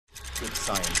But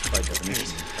science, by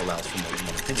definition, allows for more than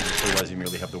one opinion. Otherwise, you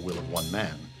merely have the will of one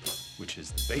man, which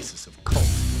is the basis of cult.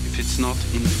 If it's not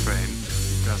in the frame,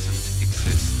 it doesn't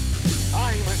exist.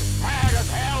 I'm as mad as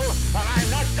hell, and I'm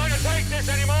not gonna take this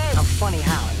anymore! I'm funny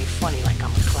how? I mean funny like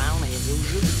I'm a clown and you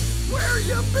lose you? Where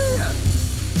you been?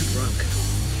 Drunk.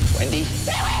 Wendy,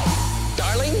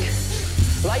 darling,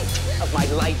 light of my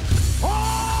life.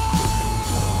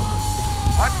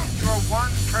 What's your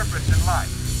one purpose in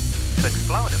life? To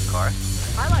explode, of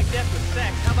course. I like death with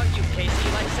sex. How about you, Casey?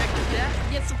 You like sex with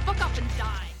death? Yeah, so fuck up and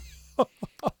die.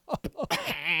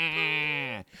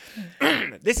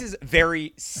 This is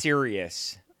very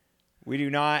serious. We do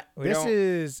not. We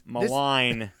don't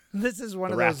malign. This is one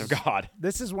the of wrath those. of God.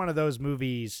 This is one of those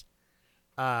movies,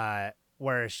 where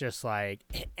it's just like,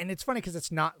 and it's funny because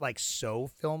it's not like so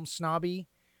film snobby,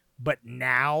 but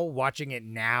now watching it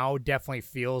now definitely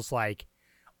feels like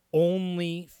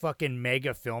only fucking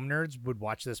mega film nerds would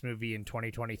watch this movie in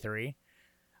 2023.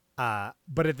 But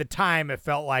at the time, it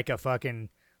felt like a fucking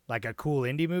like a cool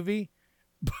indie movie.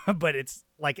 But it's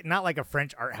like not like a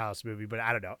French art house movie, but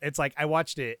I don't know. It's like I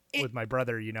watched it with my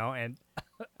brother, you know, and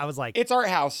I was like, it's art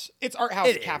house. It's art house,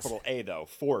 It capital is. A, though,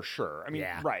 for sure. I mean,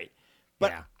 Yeah. right.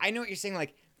 But Yeah. I know what you're saying.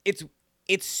 Like,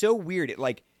 it's so weird. It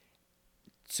like,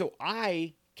 so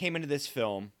I came into this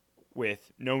film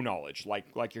with no knowledge,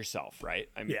 like yourself, right?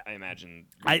 I imagine.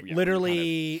 I we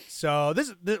literally. So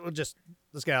this we'll just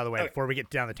let's get out of the way before we get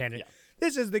down the tangent. Yeah.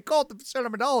 This is the Cult of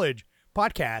Cinema Knowledge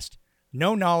podcast.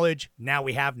 No knowledge. Now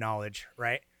we have knowledge,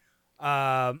 right?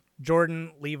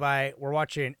 Jordan, Levi, we're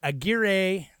watching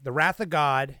Aguirre, The Wrath of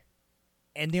God,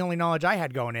 and the only knowledge I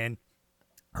had going in,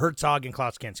 Herzog and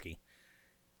Klaus Kinski.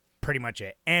 Pretty much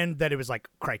it. And that it was like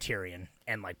Criterion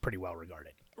and like pretty well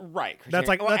regarded. Right. That's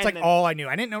like all I knew.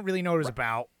 I didn't really know what it was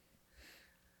about.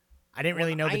 I didn't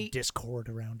really know the I- discord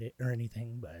around it or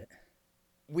anything, but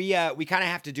we kind of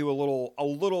have to do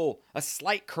a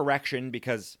slight correction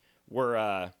because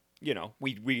we're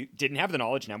we didn't have the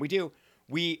knowledge, now we do.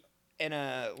 We in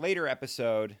a later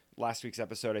episode, last week's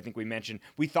episode, I think we mentioned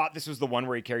we thought this was the one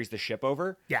where he carries the ship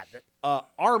over. yeah.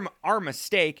 Our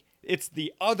mistake. It's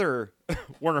the other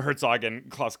Werner Herzog and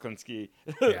Klaus Kinski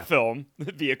film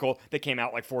vehicle that came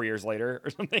out like 4 years later or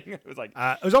something. It was like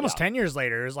It was almost 10 years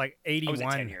later. It was like 81. was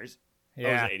it 10 years? Yeah.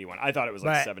 Oh, was it 81? I thought it was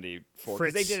like But 74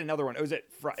 because they did another one. Was it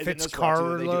is it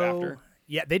Nosferatu that they do Fitzcarlo. after?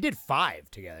 Yeah, they did 5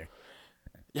 together.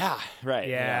 Yeah, right.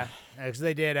 Yeah, because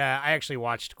they did. I actually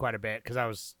watched quite a bit because I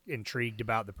was intrigued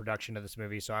about the production of this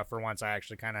movie. So for once, I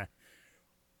actually kind of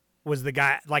was the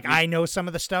guy. Like I know some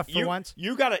of the stuff for once.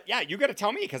 You gotta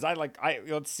tell me because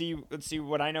let's see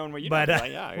what I know and what you But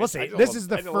know. we'll see. This is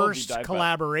the first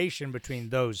collaboration between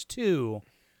those two.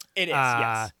 It is,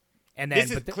 yes. And then,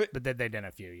 This is but then they did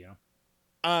a few, you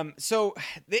know. So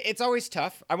it's always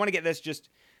tough. I want to get this just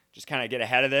kind of get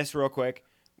ahead of this real quick.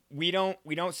 We don't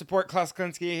support Klaus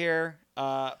Kinski here,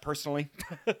 personally.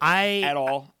 At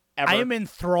all. Ever. I am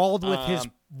enthralled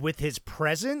with his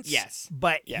presence. Yes.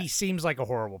 But he seems like a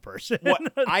horrible person. What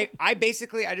I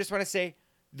basically just want to say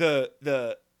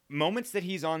the moments that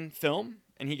he's on film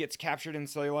and he gets captured in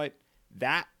cellulite,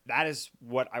 that is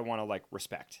what I want to like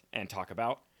respect and talk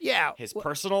about. Yeah. His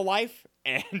personal life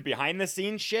and behind the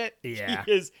scenes shit. Yeah.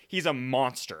 He's a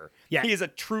monster. Yeah. He is a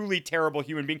truly terrible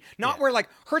human being. Not where like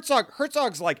Herzog's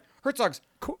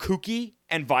kooky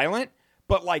and violent,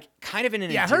 but like kind of in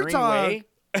an endearing way.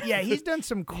 Yeah, he's done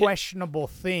some questionable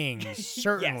things,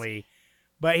 certainly. Yes.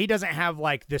 But he doesn't have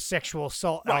like the sexual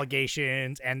assault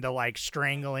allegations and the like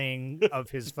strangling of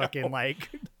his fucking like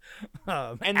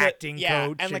acting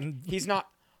coach. And like he's not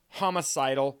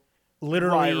homicidal.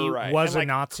 Literally was and, a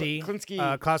Nazi. Klaus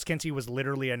Kinski was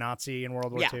literally a Nazi in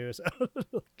World War II. So.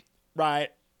 Right.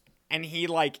 And he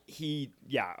was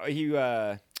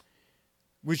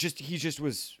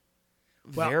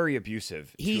very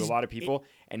abusive to a lot of people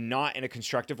and not in a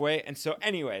constructive way. And so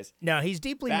anyways. No, he's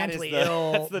deeply mentally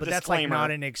ill, but that's like not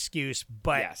an excuse.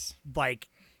 But like,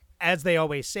 as they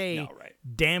always say,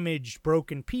 damaged,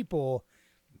 broken people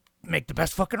make the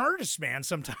best fucking artists, man.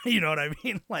 Sometimes, you know what I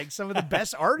mean? Like some of the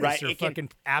best artists are fucking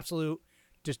absolute,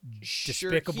 just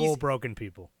despicable, broken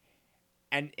people.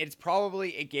 And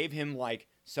it gave him like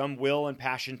some will and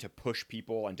passion to push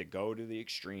people and to go to the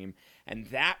extreme. And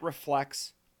that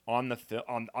reflects on the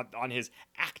on his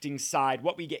acting side,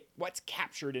 what's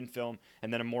captured in film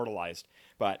and then immortalized.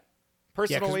 But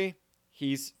personally,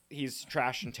 he's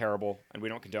trash and terrible, and we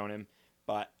don't condone him.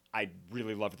 But I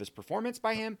really loved this performance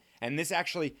by him, and this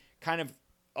actually kind of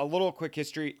a little quick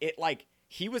history. It like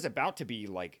he was about to be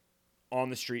like on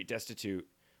the street, destitute,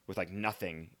 with like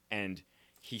nothing, and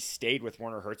he stayed with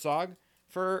Werner Herzog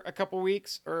for a couple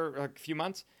weeks or a few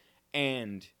months,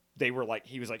 and they were like,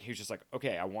 he was just like,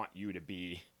 okay, I want you to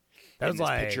be That in was this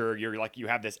like picture. You're like, you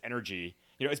have this energy.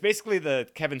 You know, it's basically the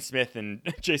Kevin Smith and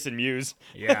Jason Mewes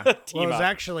yeah. team Well, it was up.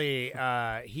 actually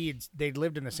they'd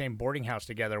lived in the same boarding house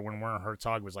together when Werner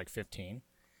Herzog was like 15,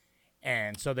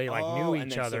 and so they like knew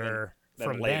and each then- so other then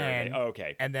from later then.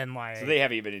 okay. And then like So they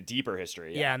have even a deeper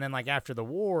history. yeah, and then like after the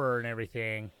war and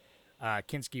everything,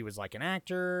 Kinski was like an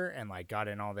actor and like got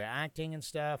in all the acting and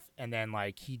stuff, and then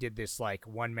like he did this like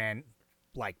one man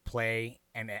like play,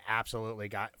 and it absolutely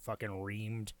got fucking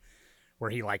reamed, where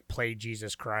he like played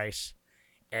Jesus Christ,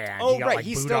 and he got like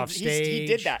booed off stage. he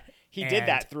did that. He did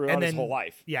that throughout his whole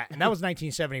life. Yeah, and that was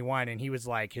 1971, and he was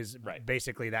like his Right.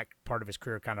 basically that part of his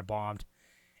career kind of bombed,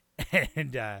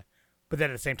 and but then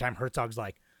at the same time, Herzog's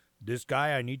like, this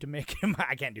guy, I need to make him.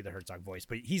 I can't do the Herzog voice,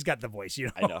 but he's got the voice, you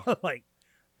know. I know. like,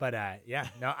 but yeah,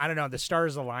 no, I don't know. The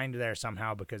stars aligned there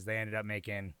somehow because they ended up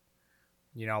making,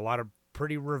 you know, a lot of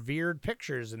pretty revered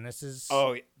pictures, and this is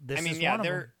this I mean, is yeah, one of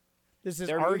them. they're This is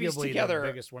their movies arguably together- the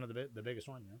biggest one of the biggest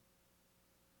one. You know?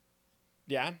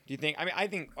 Yeah. Do you think? I mean, I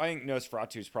think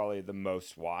Nosferatu is probably the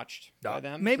most watched by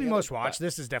them. Maybe together, most watched. but-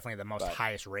 This is definitely the most but-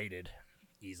 highest rated,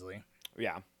 easily.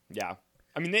 Yeah.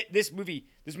 I mean, this movie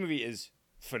is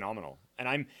phenomenal,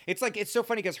 and it's so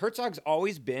funny because Herzog's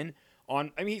always been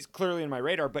on. I mean, he's clearly in my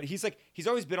radar, but he's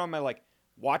always been on my like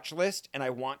watch list, and I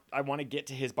want to get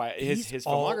to his He's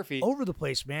filmography all over the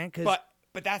place, man.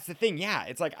 But that's the thing, yeah.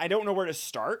 It's like I don't know where to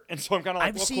start, and so I'm kind of like,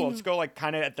 I've well, seen- cool. Let's go like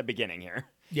kind of at the beginning here.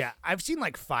 Yeah, I've seen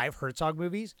like 5 Herzog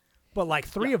movies, but like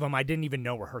 3 of them I didn't even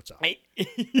know were Herzog.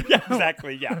 Yeah,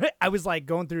 exactly. Yeah. I was like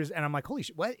going through, and I'm like, holy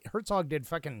shit, what? Herzog did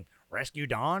fucking Rescue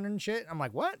Dawn and shit? I'm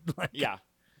like, what? Like, Yeah.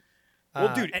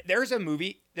 Well, dude, there's a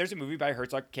movie by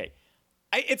Herzog. Okay.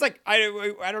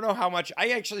 I don't know how much.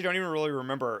 I actually don't even really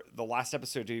remember the last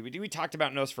episode. We talked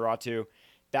about Nosferatu.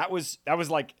 That was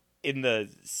like in the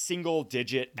single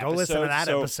digit Go episode. listen to that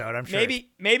so episode. I'm sure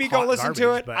maybe go hot listen to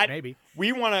garbage, it. but maybe.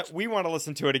 We want to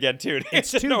listen to it again too.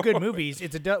 It's 2 good movies.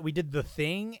 We did The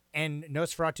Thing and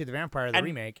Nosferatu the Vampire, the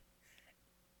remake.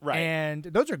 Right. And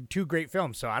those are 2 great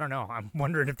films, so I don't know. I'm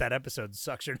wondering if that episode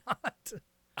sucks or not.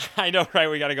 I know, right?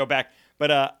 We got to go back,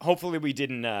 but hopefully we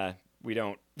didn't. We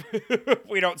don't.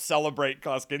 We don't celebrate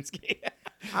Klaus Kinski.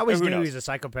 I always Who knew knows? he's a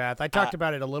psychopath. I talked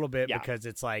about it a little bit yeah. because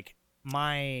it's like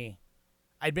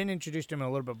I'd been introduced to him a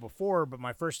little bit before, but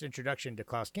my first introduction to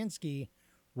Klaus Kinski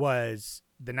was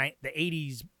the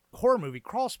 80s horror movie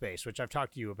Crawl Space, which I've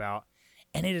talked to you about,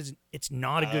 and it's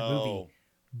not a good movie,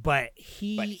 but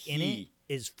he in it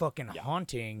is fucking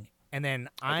haunting. And then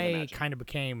I kind of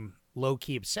became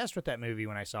low-key obsessed with that movie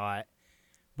when I saw it,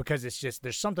 because it's just,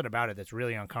 there's something about it that's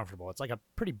really uncomfortable. It's like a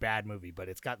pretty bad movie, but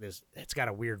it's got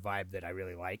a weird vibe that I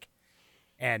really like.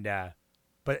 And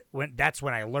but that's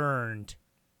when I learned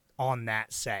on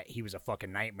that set he was a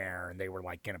fucking nightmare, and they were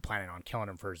like planning on killing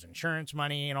him for his insurance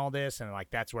money and all this, and like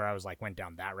that's where I was like went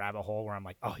down that rabbit hole where I'm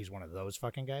like, oh, he's one of those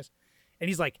fucking guys. And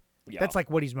he's like, that's like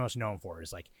what he's most known for,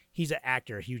 is like he's an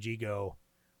actor, a huge ego,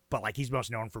 but like he's most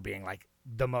known for being like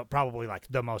probably like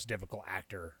the most difficult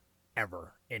actor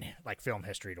ever in like film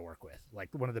history to work with, like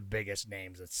one of the biggest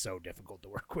names that's so difficult to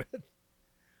work with.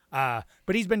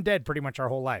 But he's been dead pretty much our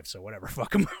whole life, so whatever,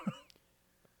 fuck him.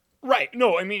 Right.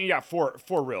 No, I mean, yeah, for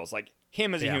reals. Like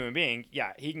him as a human being,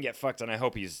 yeah, he can get fucked, and I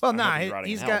hope he's Well,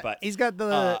 rotting in hell, but he's got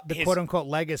the his- quote unquote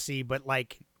legacy, but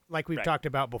like we've Right. talked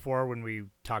about before when we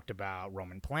talked about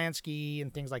Roman Polanski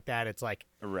and things like that, it's like,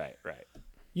 right.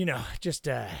 you know, just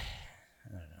I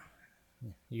don't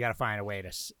know, you got to find a way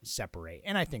to separate,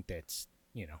 and I think that's,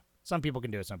 you know, some people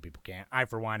can do it, some people can't. I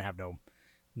for one have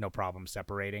no problem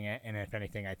separating it, and if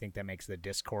anything, I think that makes the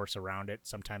discourse around it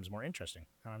sometimes more interesting.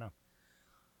 I don't know.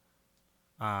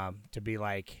 To be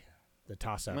like the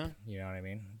toss up, you know what I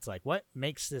mean? It's like, what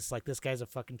makes this like this guy's a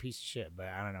fucking piece of shit? But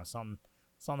I don't know, something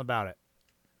about it.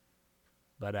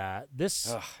 But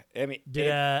this, I mean, did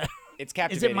it's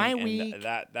captivating. is it my and week?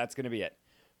 That's gonna be it.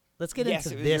 Let's get Yes,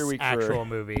 into it was your this week for- actual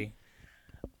movie.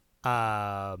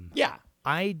 Yeah.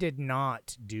 I did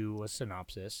not do a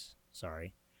synopsis.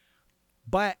 Sorry,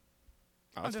 but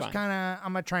Oh, I'm that's just fine.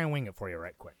 I'm gonna try and wing it for you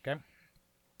right quick, okay?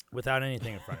 Without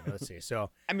anything in front of me. Let's see. So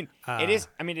I mean, it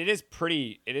is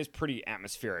pretty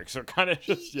atmospheric. So kind of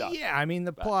just yeah. I mean,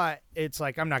 the plot. It's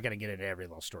like I'm not gonna get into every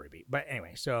little story beat, but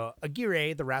anyway. So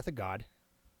Aguirre, The Wrath of God,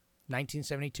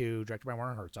 1972, directed by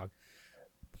Werner Herzog.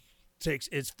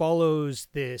 It follows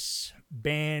this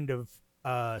band of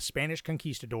Spanish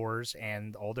conquistadors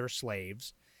and all their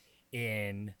slaves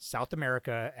in South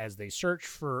America as they search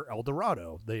for El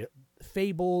Dorado, the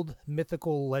fabled,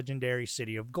 mythical, legendary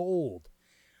city of gold.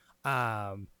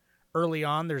 Early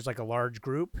on, there's like a large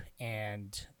group,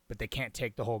 and but they can't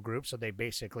take the whole group, so they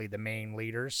basically, the main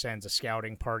leader sends a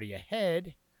scouting party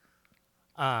ahead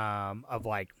of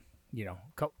like,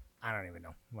 I don't even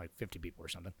know, like 50 people or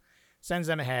something. Sends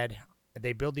them ahead.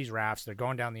 They build these rafts. They're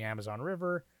going down the Amazon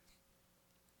River.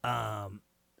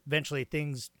 Eventually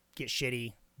things get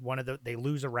shitty. They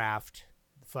lose a raft.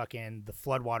 The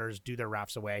floodwaters do their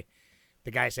rafts away.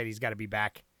 The guy said he's got to be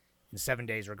back in 7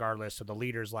 days regardless. So the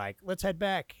leader's like, let's head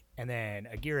back. And then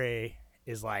Aguirre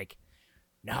is like,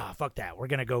 nah, fuck that. We're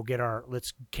going to go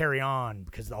let's carry on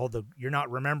because you're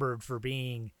not remembered for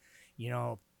being,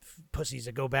 pussies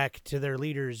that go back to their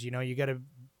leaders.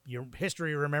 Your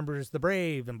history remembers the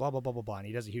brave and blah, blah, blah, blah, blah. And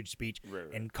he does a huge speech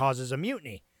and causes a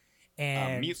mutiny.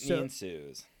 And a mutiny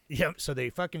ensues. Yep. So they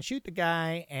fucking shoot the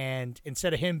guy. And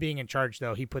instead of him being in charge,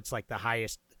 though, he puts like the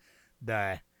highest,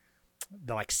 the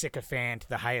like sycophant,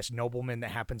 the highest nobleman that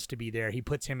happens to be there. He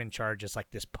puts him in charge as like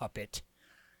this puppet.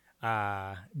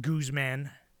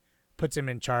 Guzman puts him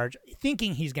in charge,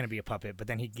 thinking he's going to be a puppet, but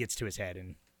then he gets to his head,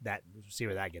 and see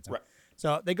where that gets him. Right.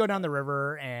 So they go down the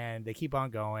river, and they keep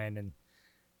on going, and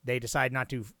they decide not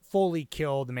to fully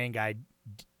kill the main guy,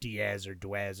 Diaz or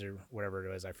whatever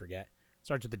it was, I forget.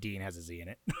 Starts with a D and has a Z in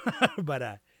it.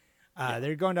 But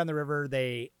they're going down the river.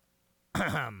 They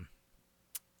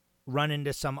run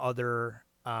into some other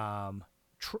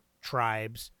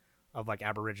tribes of like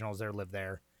Aboriginals that live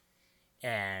there.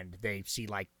 And they see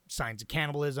like signs of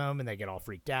cannibalism, and they get all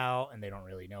freaked out, and they don't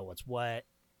really know what's what.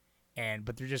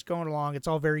 But they're just going along. It's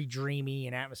all very dreamy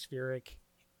and atmospheric.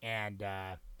 And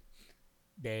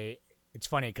it's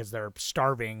funny because they're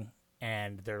starving,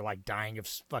 and they're like dying of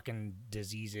fucking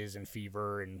diseases and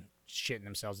fever and shitting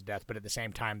themselves to death. But at the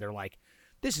same time, they're like,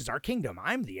 this is our kingdom.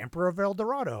 I'm the Emperor of El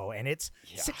Dorado, and it's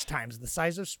 6 times the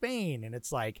size of Spain. And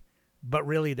it's like, but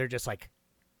really they're just like,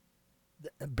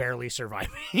 barely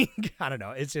surviving. I don't know.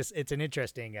 It's an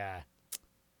interesting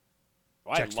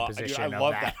juxtaposition. I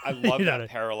love that. I love that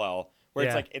parallel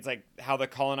where it's like how the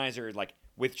colonizer, like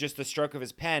with just the stroke of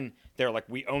his pen, they're like,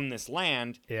 we own this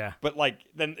land. Yeah. But like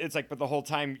then it's like, but the whole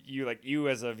time you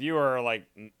as a viewer are like,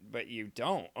 but you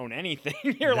don't own anything.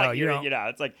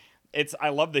 It's like I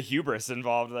love the hubris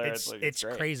involved there. It's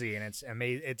crazy, and it's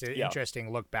amazing. It's an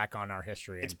interesting look back on our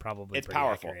history. It's probably it's pretty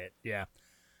powerful. Accurate. Yeah.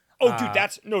 Oh, dude,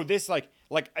 this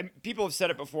people have said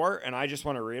it before, and I just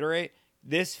want to reiterate,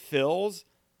 this feels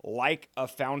like a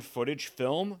found footage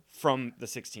film from the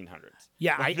 1600s.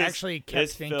 Yeah, I actually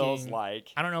kept thinking, feels like,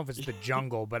 I don't know if it's The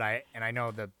Jungle, but I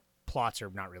know the plots are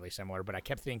not really similar, but I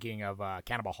kept thinking of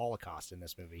Cannibal Holocaust in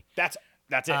this movie. That's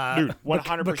it, dude.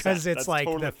 100%. Because it's like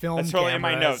totally, the film. That's totally in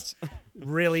my notes.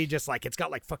 Really, just like it's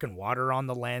got like fucking water on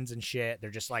the lens and shit.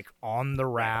 They're just like on the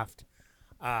raft.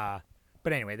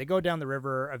 But anyway, they go down the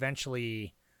river.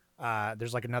 Eventually,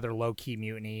 there's like another low-key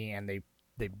mutiny, and they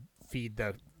feed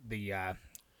the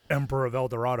Emperor of El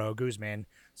Dorado, Guzman,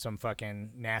 some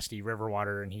fucking nasty river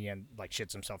water, and he like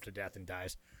shits himself to death and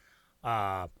dies.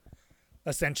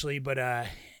 Essentially, but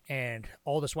and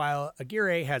all this while,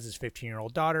 Aguirre has his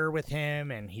 15-year-old daughter with him,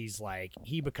 and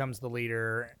he becomes the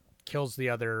leader, kills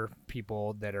the other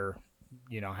people that are,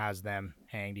 has them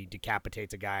hanged. He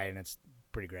decapitates a guy, and it's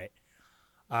pretty great.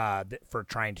 For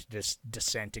trying to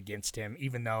dissent against him,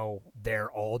 even though they're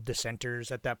all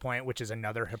dissenters at that point, which is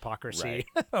another hypocrisy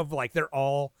of like they're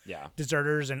all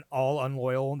deserters and all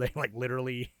unloyal. They like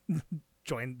literally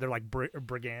join. They're like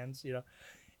brigands,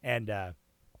 and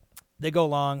they go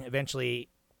along. Eventually,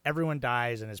 everyone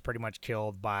dies and is pretty much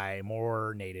killed by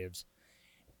more natives,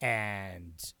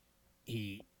 and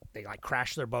they like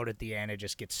crash their boat at the end. It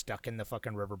just gets stuck in the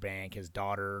fucking riverbank. His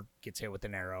daughter gets hit with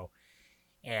an arrow.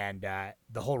 And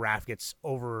the whole raft gets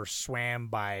overswam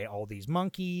by all these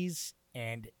monkeys.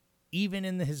 And even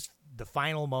in the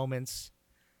final moments,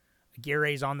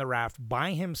 Aguirre's on the raft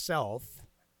by himself.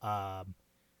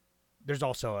 There's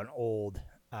also an old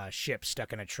ship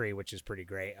stuck in a tree, which is pretty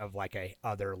great, of like a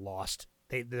other lost.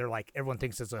 They're like, everyone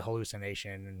thinks it's a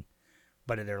hallucination,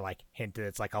 but they're like hinted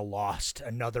it's like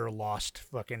another lost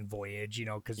fucking voyage,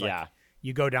 because like.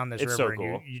 You go down this river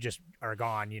and you just are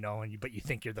gone, but you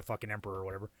think you're the fucking emperor or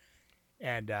whatever.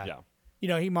 And,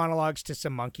 he monologues to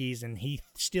some monkeys, and he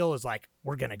still is like,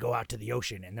 we're going to go out to the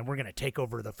ocean, and then we're going to take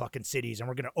over the fucking cities, and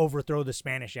we're going to overthrow the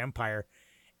Spanish Empire.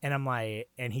 And I'm like,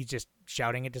 and he's just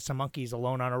shouting it to some monkeys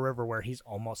alone on a river where he's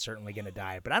almost certainly going to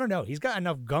die. But I don't know. He's got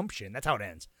enough gumption. That's how it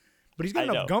ends. But he's got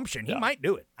enough gumption. He might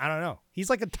do it. I don't know. He's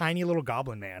like a tiny little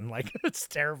goblin man. Like, it's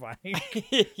terrifying.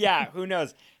 Yeah, who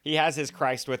knows? He has his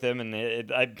Christ with him,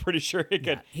 and I'm pretty sure he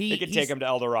could take him to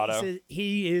El Dorado.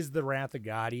 He is the wrath of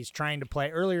God. He's trying to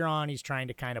play, earlier on, he's trying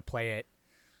to kind of play it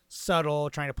subtle,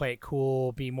 trying to play it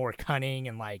cool, be more cunning,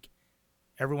 and like,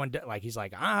 everyone like he's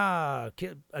like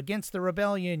against the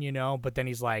rebellion, you know, but then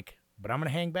he's like, but I'm gonna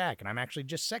hang back and I'm actually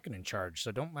just second in charge,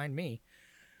 so don't mind me.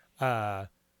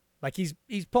 Like he's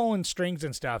pulling strings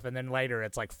and stuff, and then later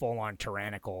it's like full on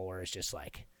tyrannical, where it's just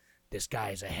like, this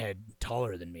guy's a head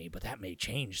taller than me, but that may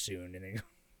change soon, and he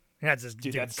that's his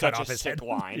dude, that's cut such off a his sick head.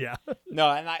 line. Yeah. No,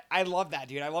 and I love that,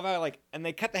 dude. I love how like, and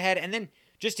they cut the head, and then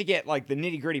just to get like the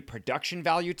nitty gritty production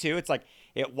value too, it's like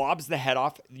it lobs the head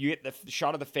off. You get the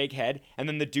shot of the fake head, and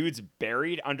then the dude's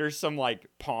buried under some like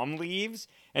palm leaves,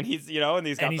 and he's and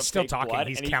he's got and he's the still fake talking. blood,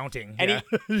 He's and counting, and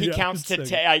he Yeah, counts to so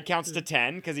 10. He counts to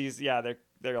 10 because he's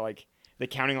they're like they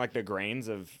counting like the grains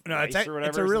of rice or whatever.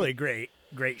 It's a really great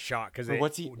shot because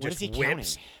what is he counting?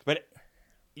 But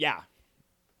yeah,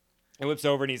 it whips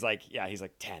over and he's like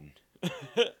 10.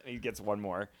 He gets one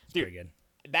more. Dude, pretty good.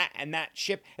 That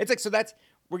ship. It's like, so that's,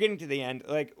 we're getting to the end.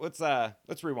 Like, let's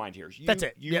rewind here. That's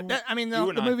it.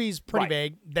 The movie's pretty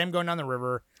vague. Them going down the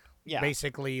river,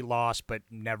 basically lost, but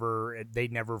they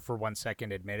never for 1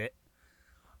 second admit it.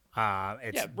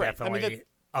 It's definitely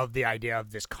of the idea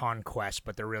of this conquest,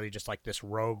 but they're really just like this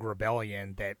rogue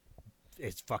rebellion that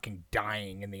is fucking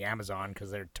dying in the Amazon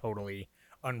because they're totally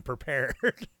unprepared.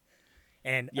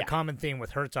 And a common theme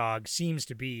with Herzog seems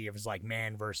to be it was like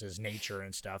man versus nature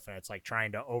and stuff, and it's like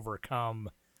trying to overcome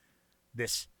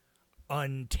this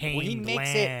untamed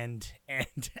land,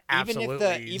 and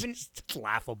absolutely just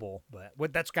laughable.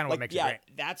 But that's kind of what makes it great.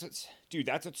 That's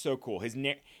what's so cool. His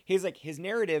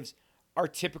narratives are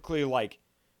typically like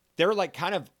they're like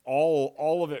kind of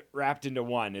all of it wrapped into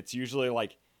one. It's usually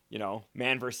like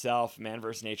man versus self, man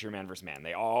versus nature, man versus man.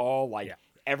 They all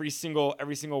every single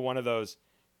one of those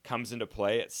comes into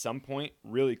play at some point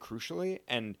really crucially,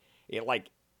 and it like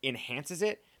enhances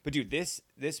it. But dude, this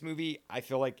movie, I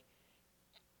feel like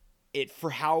it, for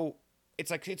how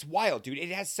it's wild, dude.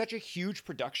 It has such a huge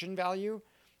production value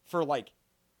for like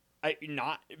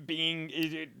not being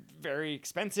very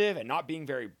expensive and not being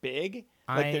very big.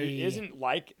 Like there isn't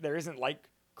like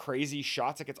crazy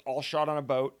shots. Like it's all shot on a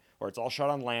boat or it's all shot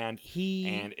on land,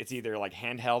 and it's either like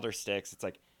handheld or sticks. It's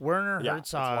like Werner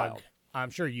Herzog. I'm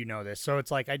sure you know this. So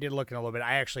it's like I did look in a little bit.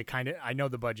 I actually I know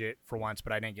the budget for once,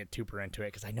 but I didn't get super into it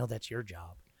because I know that's your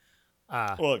job.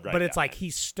 But it's like he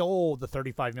stole the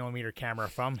 35 millimeter camera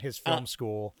from his film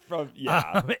school.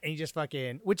 And he just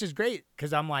fucking, which is great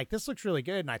because I'm like, this looks really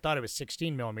good. And I thought it was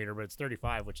 16 millimeter, but it's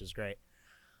 35, which is great.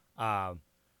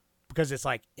 Because it's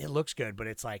like, it looks good, but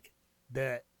it's like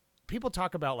people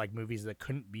talk about like movies that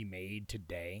couldn't be made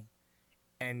today.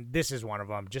 And this is one of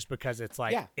them just because it's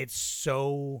like, it's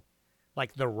so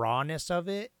like the rawness of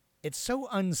it. It's so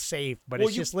unsafe, but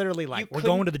it's just literally like, we're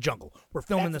going to the jungle. We're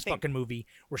filming this fucking movie.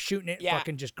 We're shooting it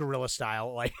fucking just guerrilla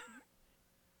style. Like,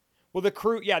 well, the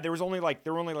crew, there were only like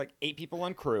 8 people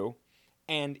on crew,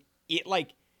 and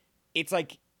it's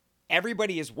like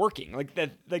everybody is working. Like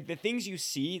the things you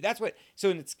see, that's what.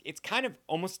 So it's kind of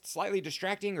almost slightly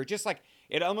distracting, or just like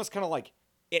it almost kind of like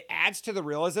it adds to the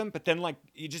realism, but then like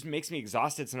it just makes me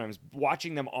exhausted sometimes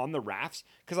watching them on the rafts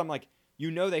because I'm like,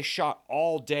 they shot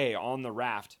all day on the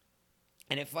raft.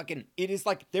 And it is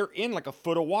like they're in like a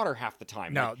foot of water half the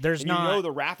time. No, like, there's not.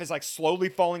 The raft is like slowly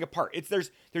falling apart.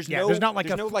 There's not like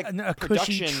a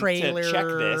cushy trailer to check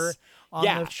this on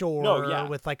the shore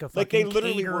with like a fucking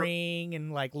catering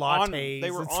and like lattes.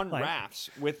 They were on rafts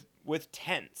with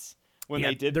tents when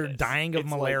they did. They're this. dying of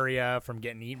malaria from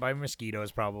getting eaten by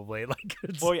mosquitoes, probably. Like,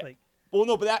 well,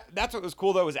 no, but that's what was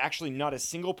cool though. Was actually not a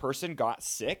single person got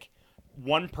sick.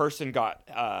 One person got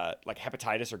like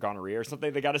hepatitis or gonorrhea or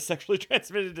something. They got a sexually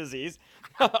transmitted disease.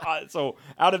 So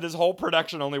out of this whole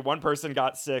production, only one person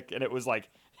got sick, and it was like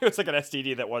an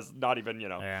STD that was not even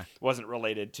wasn't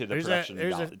related to the production.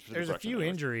 There's a few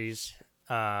injuries.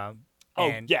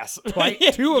 Yes, quite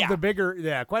a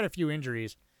few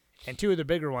injuries, and 2 of the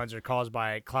bigger ones are caused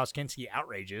by Klaus Kinski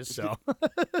outrages. So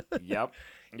yep.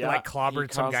 He like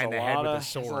clobbered some guy in the head with a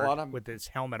sword with his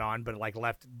helmet on, but like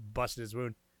busted his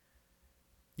wound.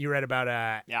 You read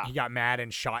about he got mad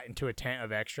and shot into a tent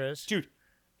of extras. Dude,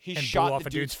 he and shot blew off the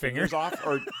a dude's fingers off.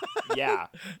 Or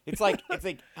it's like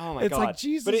oh my god. It's like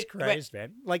Jesus Christ,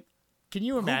 man. Like, can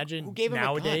you imagine who gave him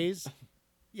nowadays?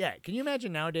 Can you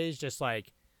imagine nowadays just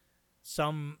like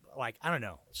some like I don't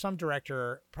know, some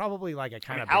director, probably like a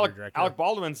kind of bigger director. Alec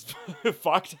Baldwin's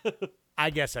fucked. I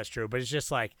guess that's true, but it's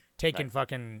just like taking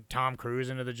fucking Tom Cruise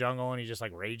into the jungle and he just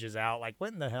like rages out. Like,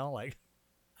 what in the hell? Like,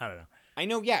 I don't know. I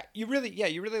know, you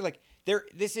really like there.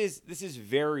 This is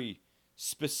very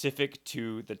specific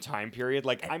to the time period.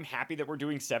 Like, I'm happy that we're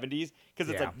doing 70s because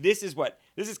it's like this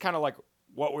is kind of like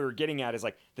what we were getting at is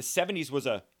like the 70s was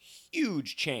a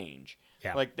huge change.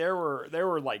 Yeah. Like there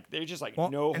were like they just like Well,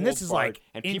 no and this holds is barred, like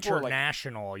and people were like,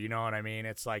 international. You know what I mean?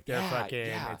 It's like they're Yeah, fucking.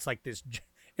 yeah. It's like this.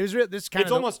 It was real. This kind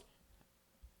it's of almost.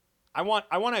 I want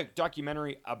a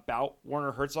documentary about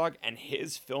Werner Herzog and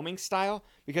his filming style,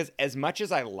 because as much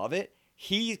as I love it,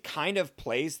 he kind of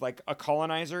plays like a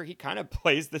colonizer. He kind of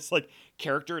plays this like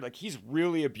character, like he's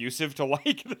really abusive to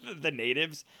like the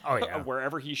natives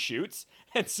wherever he shoots.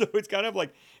 And so it's kind of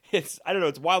like I don't know,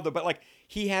 it's wild though, but like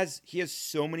he has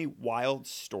so many wild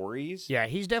stories. Yeah,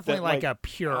 he's definitely that, like a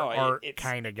pure art it's-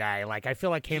 kind of guy. Like I feel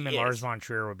like him and He Lars is. von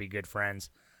Trier would be good friends.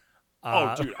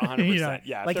 Oh, dude, 100%. You know,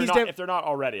 yeah, like if they're not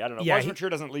already, I don't know. Yeah, Lars von Trier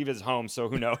doesn't leave his home, so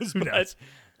who knows? But, knows?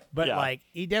 But yeah. like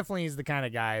he definitely is the kind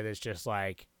of guy that's just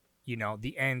like, you know,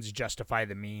 the ends justify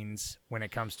the means when it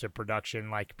comes to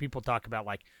production. Like people talk about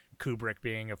like Kubrick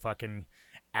being a fucking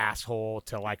asshole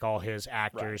to like all his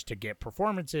actors to get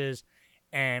performances.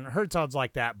 And Herzog's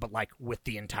like that, but like with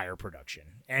the entire production.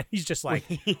 And he's just like,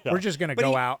 we're just going to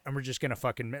go out and we're just going to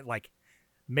fucking like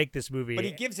make this movie. But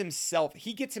he gets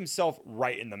himself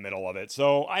right in the middle of it.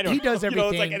 So I don't. He does you know,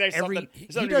 everything. it's like, He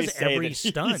something does to say every that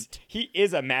stunt. He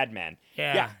is a madman.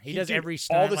 Yeah, he does dude, every all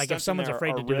stunt. the Like if stunts in someone's there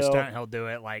afraid are to do a real. stunt, he'll do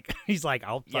it. Like he's like,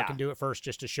 I'll fucking Yeah. do it first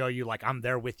just to show you, like I'm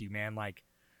there with you, man. Like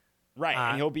Right,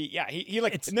 and he'll be he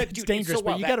like it's, and that- it's dude, dangerous, so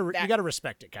but wild. you gotta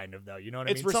respect it, kind of though. You know what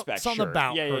I It's mean? respect, Something sure.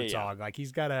 about Yeah, yeah, yeah. Herzog, like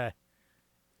he's gotta.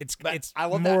 It's I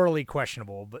love that. morally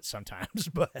questionable, but sometimes,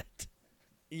 but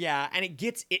Yeah, and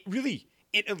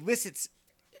it elicits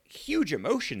huge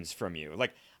emotions from you.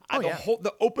 Like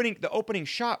the opening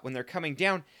shot when they're coming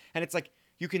down, and it's like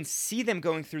you can see them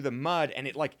going through the mud, and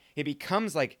it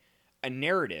becomes like a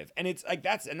narrative, and it's like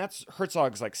that's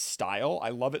Herzog's like style. I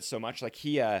love it so much. Like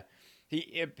he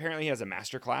apparently has a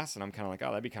master class, and I'm kind of like, oh,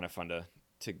 that'd be kind of fun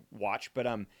to watch. But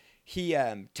he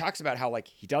talks about how like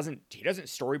he doesn't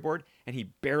storyboard, and he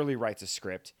barely writes a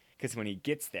script, because when he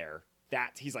gets there,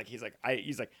 he's like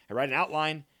I write an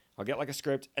outline, I'll get like a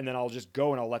script, and then I'll just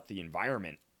go and I'll let the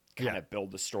environment kind of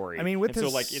build the story. I mean, with so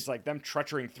his- like it's like them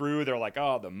treachering through. They're like,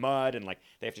 oh, the mud, and like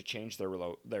they have to change their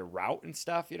route and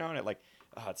stuff, you know. And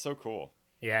it's so cool.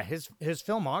 yeah, his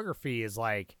filmography is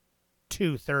like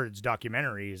 2/3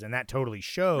 documentaries, and that totally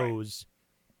shows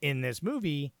in this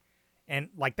movie. And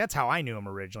like that's how I knew him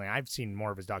originally. I've seen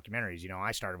more of his documentaries. You know,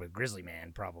 I started with Grizzly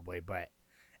Man probably, but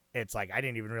it's like I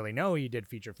didn't even really know he did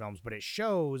feature films, but it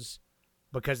shows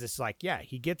because it's like, yeah,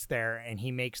 he gets there and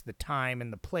he makes the time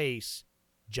and the place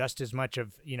just as much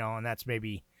of, you know, and that's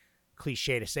maybe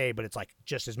cliche to say, but it's like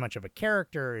just as much of a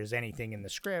character as anything in the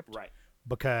script. Right.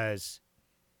 Because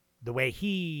the way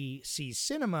he sees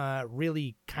cinema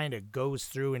really kind of goes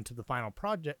through into the final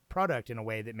product in a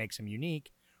way that makes him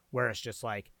unique, where it's just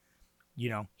like, you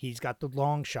know, he's got the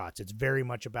long shots. It's very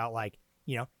much about like,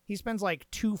 you know, he spends like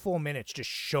 2 full minutes just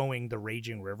showing the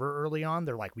raging river early on.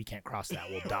 They're like, we can't cross that,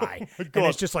 we'll die. And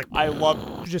it's just like, I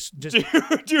love just dude,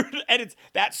 and it's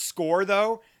that score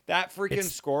though. That freaking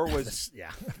score was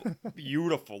yeah.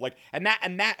 beautiful. Like, and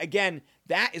that again,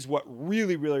 that is what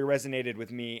really, really resonated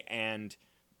with me and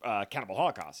Cannibal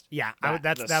Holocaust. Yeah, That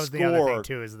that was the other thing score-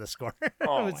 too, is the score.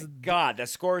 Oh my god, that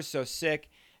score is so sick.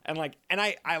 And like, and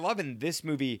I love in this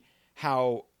movie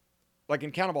how, like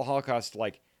in Cannibal Holocaust,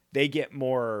 like they get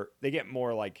more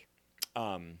like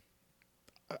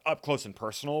up close and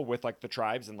personal with like the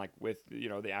tribes and like with, you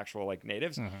know, the actual like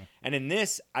natives. Mm-hmm. And in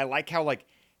this, I like how like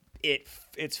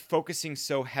it's focusing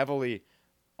so heavily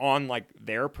on like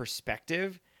their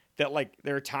perspective that like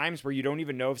there are times where you don't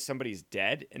even know if somebody's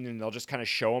dead, and then they'll just kind of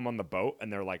show them on the boat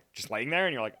and they're like just laying there,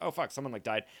 and you're like, oh fuck, someone like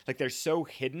died. Like they're so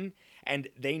hidden and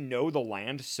they know the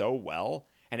land so well,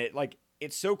 and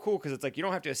it's so cool because it's like you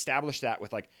don't have to establish that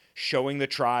with like showing the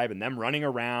tribe and them running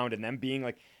around and them being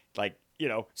like you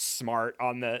know, smart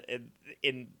on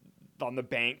the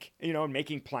bank, you know, and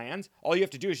making plans. All you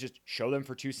have to do is just show them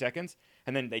for 2 seconds,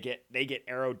 and then they get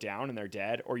arrowed down and they're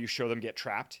dead, or you show them get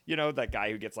trapped. You know, that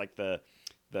guy who gets like the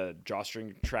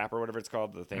drawstring trap or whatever it's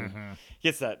called, the thing,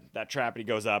 gets that trap, and he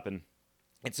goes up, and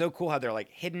it's so cool how they're like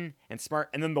hidden and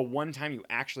smart. And then the one time you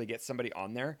actually get somebody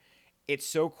on there, it's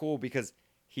so cool because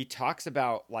he talks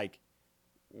about like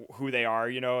who they are,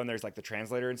 you know, and there's like the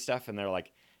translator and stuff, and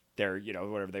they're, you know,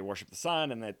 whatever, they worship the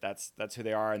sun, and that's who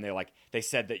they are, and they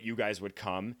said that you guys would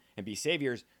come and be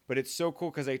saviors. But it's so cool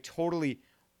because they totally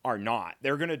are not.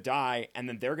 They're gonna die, and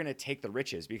then they're gonna take the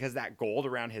riches, because that gold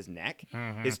around his neck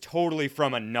is totally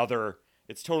from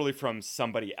it's totally from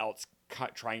somebody else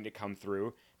trying to come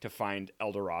through to find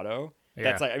El Dorado. Yeah.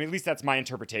 That's like, I mean, at least that's my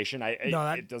interpretation. It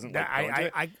doesn't like go into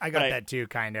it, I got that too,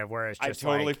 kind of, where it's just I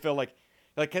totally like, feel like,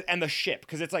 and the ship,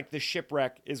 because it's like the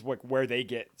shipwreck is like where they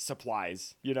get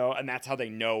supplies, you know, and that's how they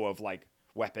know of like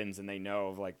weapons and they know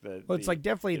of like the. Well, it's like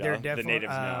definitely they're definitely the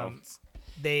natives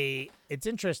know. It's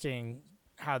interesting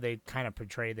how they kind of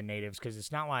portray the natives because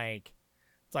it's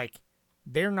like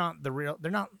they're not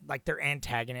like they're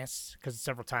antagonists because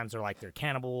several times they're like they're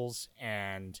cannibals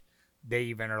and they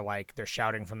even are like they're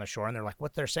shouting from the shore and they're like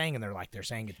what they're saying and they're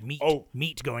saying it's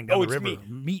meat going down the river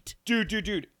meat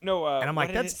dude no and I'm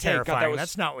like that's terrifying.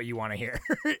 That's not what you want to hear.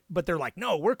 But they're like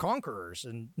no, we're conquerors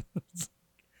and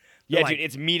yeah, dude,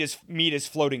 it's meat is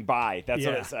floating by. That's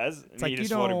what it says. It's meat is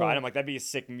floating by. And I'm like, that'd be a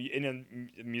sick in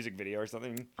a music video or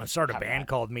something. I've started a band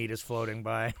called Meat is Floating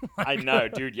By. I know,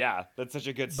 dude. Yeah, that's such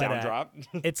a good sound drop.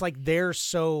 It's like they're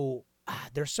so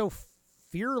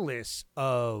fearless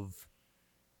of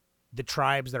the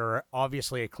tribes that are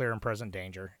obviously a clear and present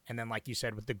danger. And then, like you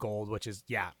said, with the gold, which is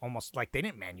almost like they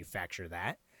didn't manufacture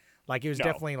that. Like it was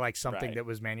definitely like something that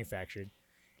was manufactured.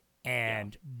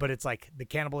 And but it's like the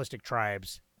cannibalistic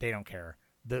tribes. They don't care.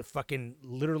 The fucking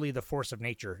literally the force of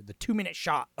nature, the 2-minute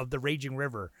shot of the raging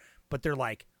river, but they're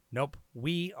like, nope,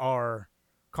 we are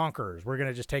conquerors. We're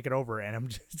gonna just take it over. And I'm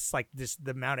just like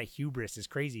the amount of hubris is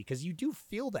crazy because you do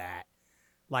feel that,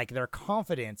 like their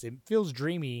confidence. It feels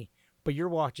dreamy, but you're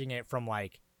watching it from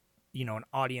like, an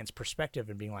audience perspective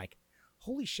and being like,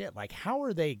 holy shit, like how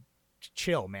are they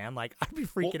chill, man? Like I'd be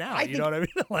freaking out. You know what I mean?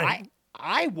 Like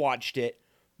I watched it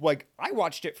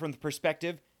from the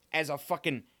perspective as a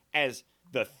fucking as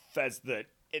the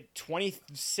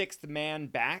 26th man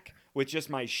back with just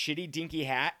my shitty dinky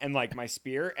hat and like my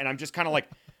spear, and I'm just kind of like,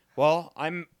 well,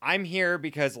 I'm here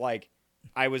because like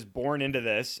I was born into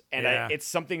this, and it's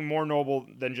something more noble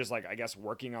than just like I guess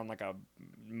working on like a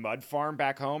mud farm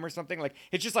back home or something. Like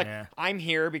it's just like I'm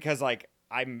here because like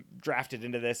I'm drafted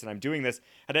into this and I'm doing this,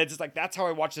 and it's just like that's how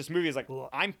I watch this movie. Is like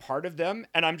I'm part of them,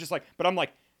 and I'm just like, but I'm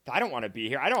like. I don't want to be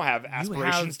here. I don't have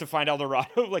aspirations to find El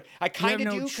Dorado. Like I kind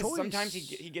of do because sometimes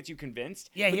he gets you convinced.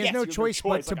 Yeah, he has no choice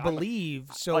but to believe.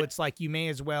 So it's like you may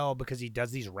as well because he does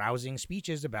these rousing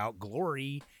speeches about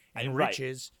glory and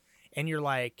riches, and you're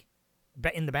like,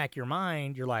 in the back of your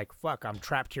mind, you're like, fuck, I'm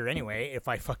trapped here anyway. If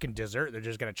I fucking desert, they're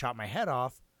just gonna chop my head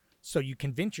off. So you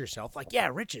convince yourself, like, yeah,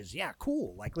 riches, yeah,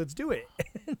 cool, like let's do it.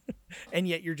 And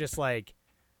yet you're just like,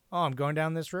 oh, I'm going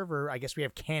down this river. I guess we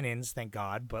have cannons, thank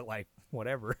God, but like.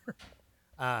 Whatever.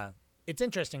 It's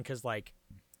interesting because, like,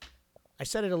 I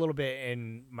said it a little bit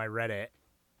in my Reddit.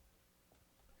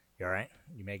 You all right?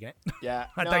 You making it? Yeah.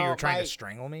 I thought you were trying to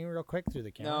strangle me real quick through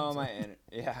the camera. No,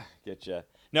 getcha.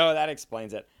 No, that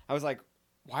explains it. I was like,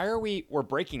 why are we're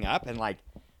breaking up and like,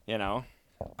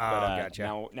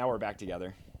 gotcha. Now we're back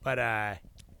together. But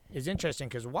it's interesting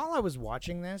because while I was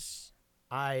watching this,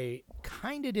 I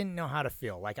kind of didn't know how to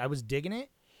feel. Like, I was digging it,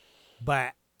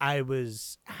 but I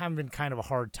was having kind of a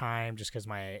hard time just because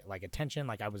my like attention,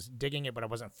 like I was digging it, but I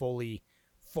wasn't fully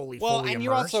and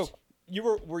immersed.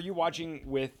 Were you watching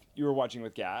with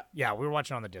Gat? Yeah, we were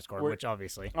watching on the Discord, which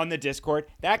obviously on the Discord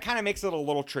that kind of makes it a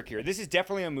little trickier. This is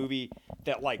definitely a movie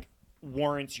that like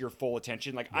warrants your full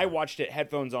attention. Like I watched it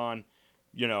headphones on,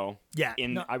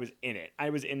 I was in it. I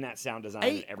was in that sound design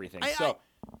and everything.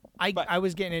 I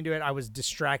was getting into it. I was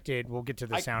distracted. We'll get to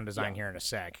the sound design here in a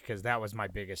sec because that was my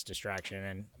biggest distraction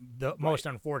and the most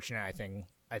unfortunate I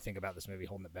think about this movie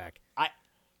holding it back.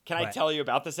 Can I tell you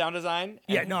about the sound design?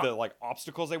 And the like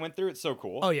obstacles they went through. It's so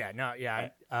cool. Oh yeah, no, yeah.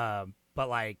 But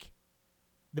like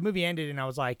the movie ended and I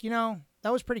was like,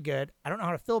 that was pretty good. I don't know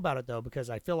how to feel about it though because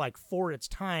I feel like for its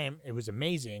time it was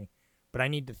amazing, but I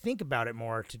need to think about it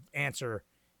more to answer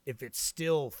if it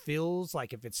still feels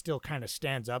like if it still kind of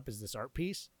stands up as this art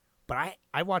piece. But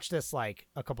I watched this like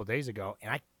a couple days ago,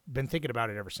 and I've been thinking about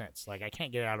it ever since. Like I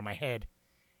can't get it out of my head.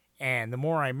 And the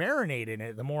more I marinate in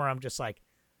it, the more I'm just like,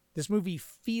 this movie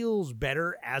feels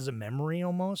better as a memory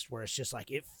almost, where it's just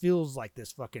like it feels like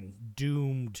this fucking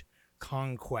doomed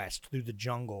conquest through the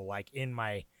jungle, like in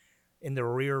the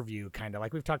rear view, kind of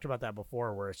like we've talked about that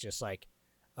before, where it's just like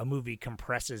a movie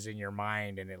compresses in your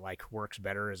mind and it like works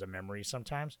better as a memory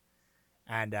sometimes.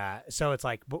 And so it's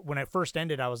like, but when it first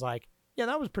ended, I was like, yeah,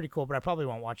 that was pretty cool, but I probably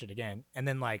won't watch it again. And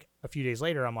then like a few days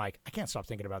later, I'm like, I can't stop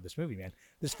thinking about this movie, man.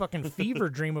 This fucking fever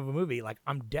dream of a movie. Like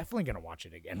I'm definitely going to watch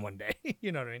it again one day.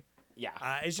 You know what I mean?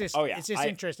 Yeah. It's just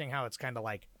interesting how it's kind of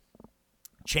like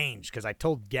changed. Cause I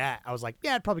told Gat, I was like,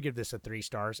 yeah, I'd probably give this a 3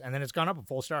 stars. And then it's gone up a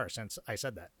full star since I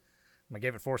said that. I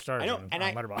gave it 4 stars on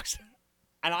Letterboxd.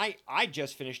 And I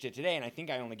just finished it today and I think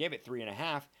I only gave it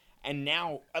 3.5. And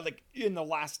now like in the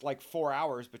last like 4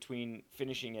 hours between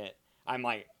finishing it, I'm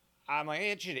like,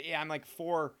 it should, I'm like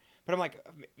 4, but I'm like,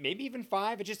 maybe even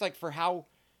 5. It's just like for how,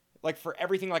 like for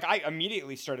everything, like I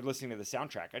immediately started listening to the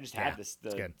soundtrack. I just had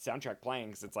the soundtrack playing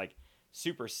because it's like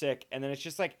super sick. And then it's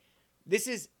just like, this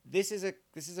is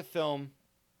a film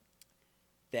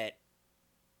that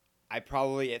I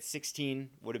probably at 16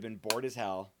 would have been bored as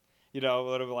hell. You know,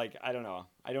 would have like, I don't know.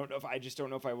 I just don't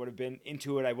know if I would have been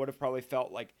into it. I would have probably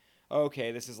felt like, oh,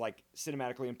 okay, this is like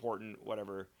cinematically important,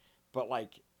 whatever. But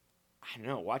like, I don't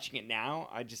know, watching it now,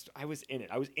 I was in it.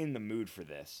 I was in the mood for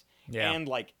this. Yeah. And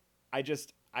like, I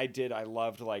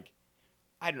loved like,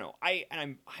 I don't know. I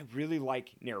really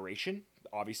like narration.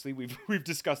 Obviously, we've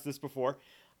discussed this before.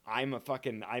 I'm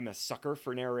a sucker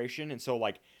for narration, and so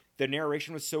like the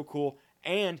narration was so cool.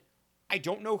 And I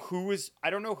don't know who was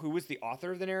the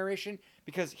author of the narration,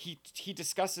 because he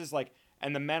discusses like,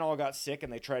 and the men all got sick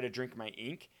and they tried to drink my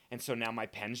ink, and so now my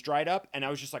pen's dried up. And I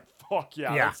was just like, fuck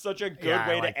yeah, that's such a good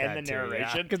way to end the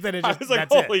narration. Because then I was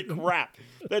like, holy crap.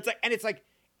 That's like, and it's like,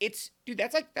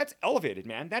 that's elevated,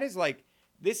 man. That is like,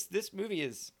 this movie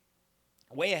is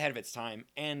way ahead of its time.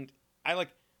 And I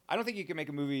don't think you can make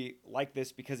a movie like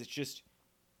this, because it's just,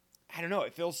 I don't know.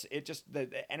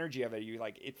 The energy of it,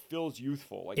 it feels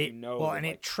youthful. Like, and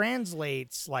it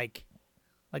translates like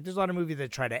there's a lot of movies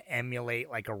that try to emulate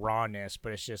like a rawness,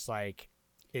 but it's just like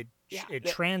it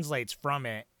translates from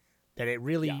it, that it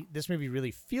really, this movie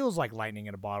really feels like lightning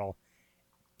in a bottle,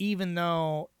 even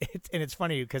though it's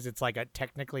funny because it's like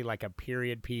technically like a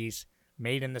period piece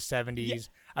made in the 70s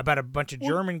about a bunch of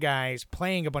German guys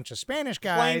playing a bunch of Spanish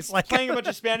guys. Playing a bunch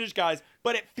of Spanish guys,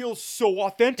 but it feels so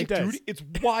authentic, dude. It's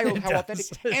wild how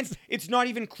authentic. And it's not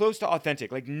even close to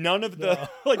authentic. Like none of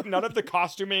the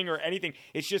costuming or anything.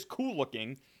 It's just cool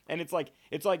looking. And it's like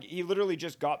he literally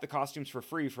just got the costumes for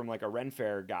free from like a Ren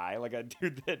Fair guy, like a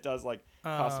dude that does like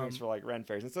costumes for like Ren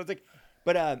Fairs. And so it's like,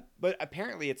 but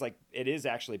apparently it's like, it is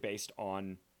actually based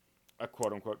on a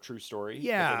quote unquote true story.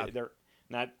 Yeah.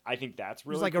 I think that's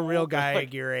really He's like cool, a real guy, like,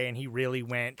 Aguirre, and he really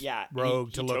went he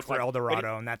rogue to look took, for like, El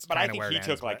Dorado, and that's but I kind of think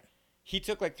where he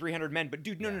took like 300 men. But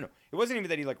dude, no. It wasn't even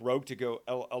that he like rogued to go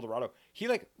El Dorado. He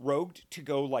like rogued to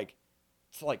go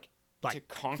to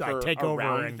conquer, take over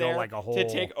around and there, go like a whole, to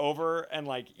take over, and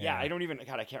like I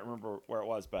can't remember where it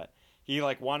was, but he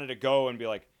like wanted to go and be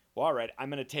like, well, all right, I'm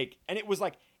gonna take, and it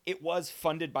was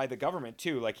funded by the government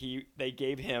too. Like they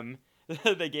gave him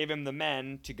the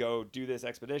men to go do this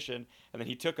expedition, and then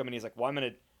he took them, and he's like, well, I'm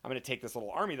gonna take this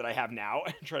little army that I have now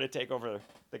and try to take over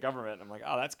the government. And I'm like,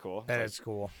 oh, that's cool. That's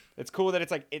cool. It's cool that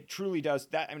it's like, it truly does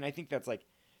that. I mean, I think that's like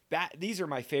that. These are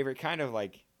my favorite kind of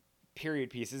like period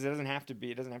pieces. It doesn't have to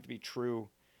be true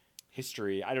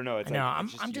history. I don't know. I'm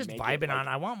just vibing on.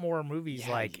 I want more movies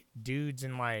like dudes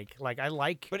and like I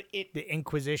like the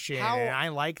Inquisition, and I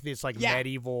like this like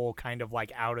medieval kind of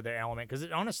like out of their element, because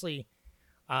it honestly.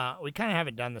 We kind of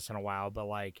haven't done this in a while, but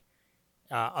like,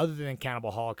 other than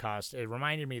Cannibal Holocaust, it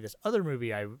reminded me of this other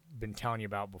movie I've been telling you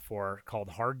about before called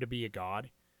Hard to Be a God.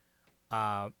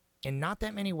 In not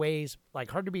that many ways, like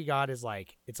Hard to Be a God is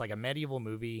like, it's like a medieval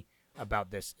movie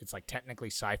about this. It's like technically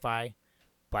sci-fi,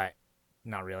 but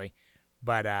not really.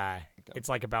 But it's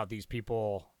like about these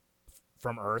people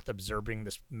from Earth observing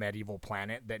this medieval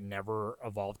planet that never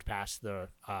evolved past the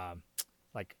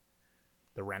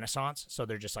Renaissance, so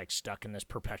they're just like stuck in this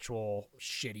perpetual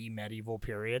shitty medieval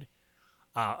period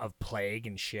of plague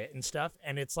and shit and stuff.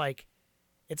 And it's like,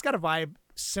 it's got a vibe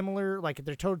similar, like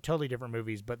they're totally different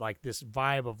movies, but like this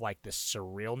vibe of like this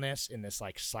surrealness in this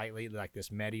like slightly like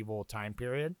this medieval time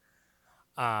period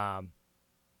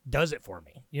does it for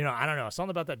me. You know, I don't know,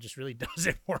 something about that just really does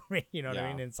it for me. You know what I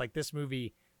mean? And it's like this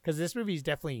movie, because this movie is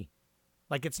definitely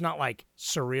like, it's not like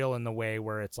surreal in the way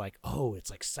where it's like, oh,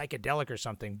 it's like psychedelic or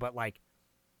something, but like,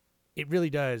 it really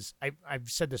does. I've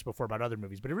said this before about other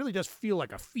movies, but it really does feel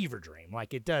like a fever dream.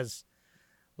 Like it does,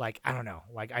 like, I don't know.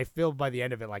 Like I feel by the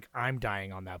end of it, like I'm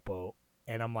dying on that boat.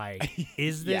 And I'm like,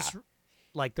 is this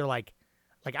like, they're like,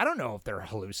 I don't know if they're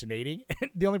hallucinating.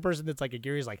 The only person that's like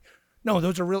Aguirre is like, no,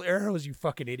 those are real arrows, you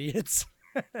fucking idiots.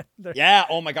 Yeah.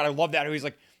 Oh my God. I love that.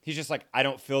 He's just like, I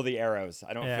don't feel the arrows.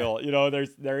 I don't feel,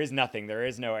 there is nothing. There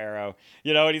is no arrow,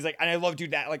 and he's like, and I love,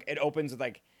 dude, that like, it opens with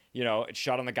like, it's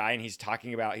shot on the guy, and he's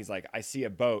talking about, he's like, I see a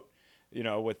boat,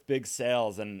 with big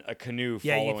sails and a canoe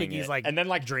following you think he's like, and then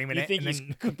like dreaming you it, think he's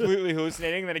completely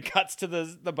hallucinating, and then it cuts to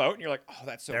the boat, and you're like, oh,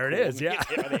 that's so there cool. It is, and yeah.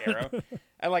 Hit by the arrow.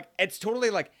 And like, it's totally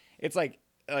like, it's like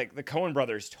the Coen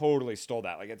brothers totally stole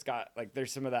that. Like it's got like,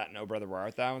 there's some of that in Oh Brother Where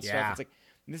Art Thou and stuff. It's like,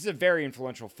 this is a very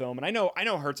influential film, and I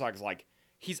know Herzog's like,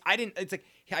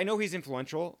 I know he's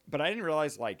influential, but I didn't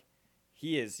realize like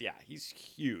he's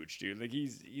huge, dude. Like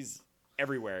he's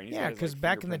everywhere. And because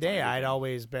back in the day, I'd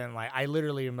always been like, I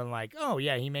literally have been like, oh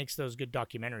yeah, he makes those good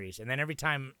documentaries. And then every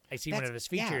time I see one of his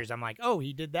features, I'm like, oh,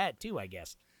 he did that too, I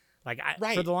guess. Like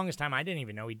for the longest time, I didn't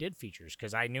even know he did features,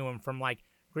 because I knew him from like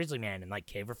Grizzly Man and like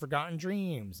Cave of Forgotten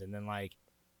Dreams, and then like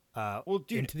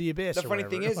dude, Into the Abyss. The funny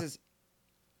thing is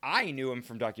I knew him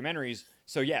from documentaries.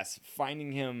 So yes,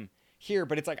 finding him here,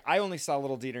 but it's like I only saw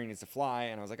Little Dieter Needs to Fly,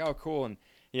 and I was like, oh, cool, and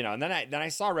and then I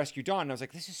saw Rescue Dawn, and I was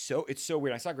like, it's so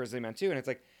weird. I saw Grizzly Man too, and it's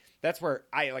like that's where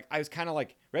I was kind of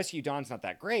like Rescue Dawn's not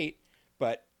that great,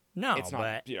 but No, it's not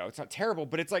but it's not terrible,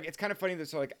 but it's like it's kind of funny that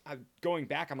so like I'm going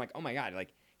back, I'm like, oh my god,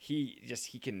 like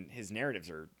his narratives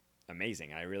are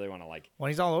amazing, and I really want to like. Well,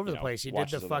 he's all over the place. He did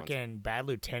watch the those other ones. fucking Bad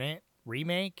Lieutenant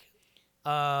remake.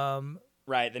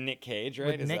 Right, the Nick Cage,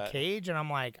 right? With Nick Cage, and I'm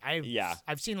like,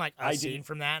 I've seen like a scene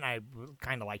from that, and I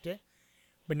kind of liked it.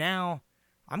 But now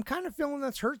I'm kind of feeling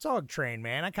this Herzog train,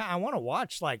 man. I want to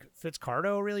watch like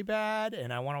Fitzcarraldo really bad,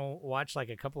 and I want to watch like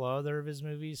a couple of other of his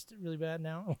movies really bad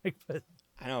now. But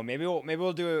I know maybe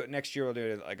we'll do it next year. We'll do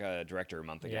it like a director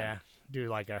month again. Yeah, do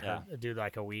like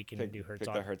a week and do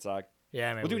Herzog. Pick the Herzog.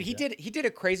 Yeah, maybe well, dude, he did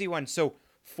a crazy one. So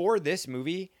for this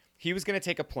movie, he was gonna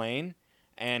take a plane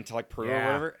and to like Peru or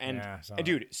whatever. And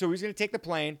dude, so he was gonna take the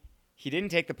plane. He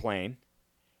didn't take the plane.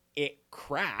 It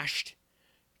crashed,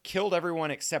 killed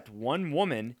everyone except one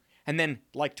woman. And then,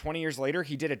 like 20 years later,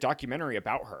 he did a documentary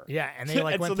about her. Yeah, and they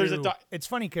like went through. It's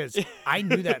funny because I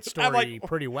knew that story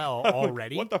pretty well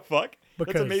already. What the fuck?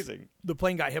 Because that's amazing. The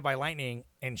plane got hit by lightning,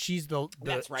 and she's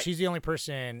That's right. she's the only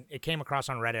person it came across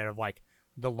on Reddit of like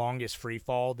the longest free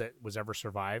fall that was ever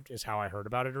survived. Is how I heard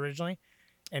about it originally,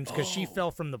 and because she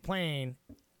fell from the plane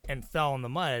and fell in the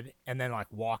mud, and then like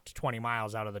walked 20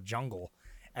 miles out of the jungle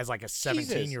as like a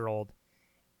 17-year-old.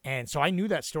 And so I knew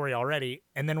that story already.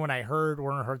 And then when I heard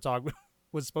Werner Herzog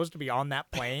was supposed to be on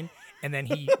that plane, and then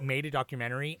he made a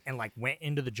documentary and like went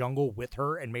into the jungle with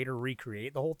her and made her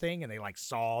recreate the whole thing, and they like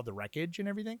saw the wreckage and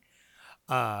everything.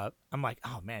 I'm like,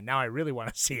 oh man, now I really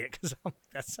want to see it because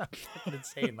that sounds fucking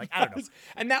insane. Like I don't know.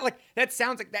 And that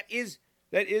sounds like that is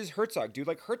Herzog, dude.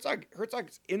 Like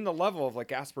Herzog's in the level of like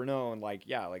Gaspar Noé and like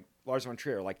Lars von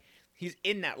Trier. Like he's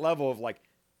in that level of like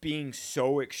being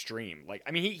so extreme. Like, I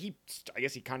mean, I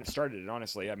guess he kind of started it,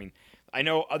 honestly. I mean, I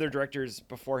know other directors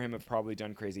before him have probably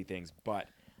done crazy things, but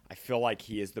I feel like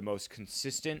he is the most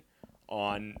consistent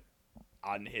on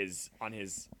his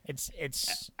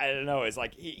it's I don't know, it's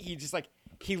like he just like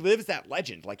he lives that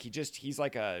legend. Like he's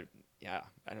like a I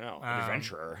don't know, an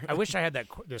adventurer. I wish I had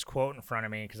this quote in front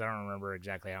of me because I don't remember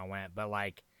exactly how it went, but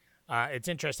like it's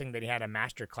interesting that he had a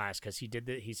master class because he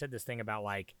said this thing about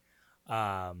like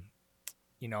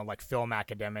like film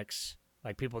academics,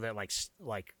 like people that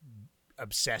like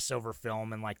obsess over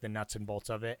film and like the nuts and bolts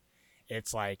of it.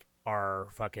 It's like are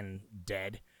fucking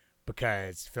dead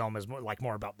because film is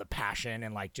more about the passion,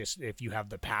 and like just if you have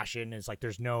the passion, it's like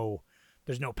there's no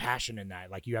passion in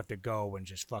that. Like you have to go and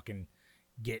just fucking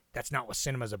that's not what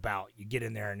cinema's about. You get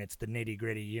in there and it's the nitty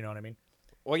gritty. You know what I mean?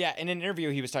 Well, yeah. In an interview,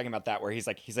 he was talking about that where he's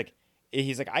like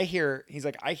I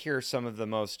hear some of the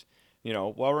most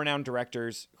well-renowned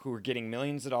directors who are getting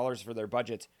millions of dollars for their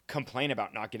budgets complain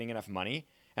about not getting enough money.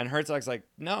 And Herzog's like,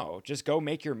 no, just go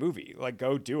make your movie. Like,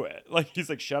 go do it. Like, he's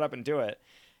like, shut up and do it.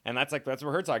 And that's what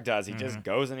Herzog does. He just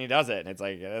goes and he does it. And it's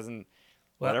like, it doesn't,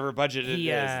 whatever budget it is.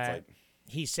 It's like,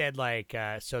 he said like,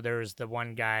 so there was the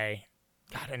one guy,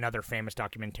 God, another famous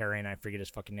documentarian, I forget his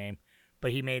fucking name,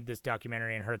 but he made this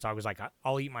documentary and Herzog was like,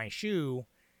 I'll eat my shoe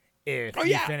if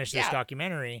you finish this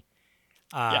documentary.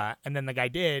 And then the guy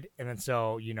did, and then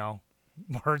so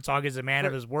Herzog is a man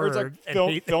of his word.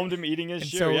 Filmed him eating his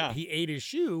shoe. So he ate his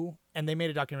shoe, and they made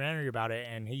a documentary about it.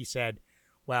 And he said,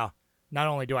 "Well, not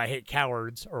only do I hate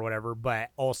cowards or whatever,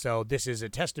 but also this is a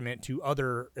testament to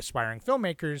other aspiring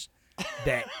filmmakers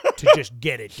that to just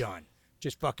get it done,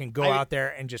 just fucking go out there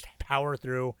and just power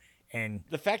through." And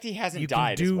the fact he hasn't you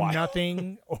died can do is wild.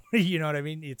 nothing, or you know what I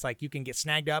mean? It's like you can get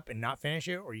snagged up and not finish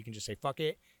it, or you can just say fuck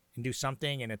it and do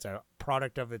something, and it's a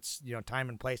product of its time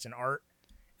and place and art,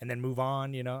 and then move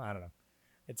on. I don't know.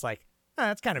 It's like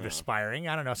it's kind of inspiring.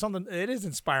 I don't know. It is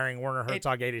inspiring. Werner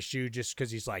Herzog ate his shoe just because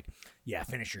he's like, yeah,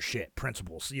 finish your shit,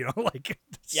 principles. Like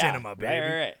cinema, baby.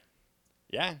 Right.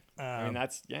 Yeah, I mean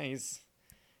that's this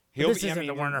isn't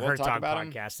the Werner Herzog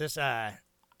podcast. This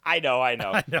I know.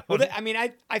 Well,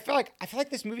 I feel like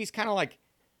this movie's kind of like.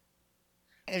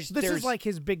 This is like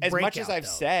his big breakout. As much as I've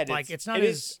said, like it's not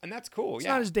his, and that's cool. It's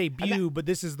not his debut, but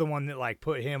this is the one that like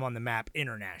put him on the map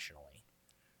internationally.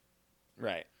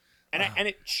 Right, and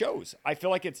it shows. I feel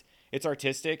like it's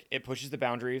artistic. It pushes the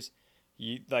boundaries.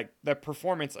 Like the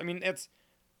performance. I mean, it's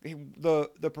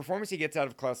the performance he gets out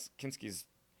of Klaus Kinski is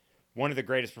one of the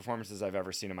greatest performances I've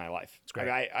ever seen in my life. It's great.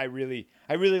 I really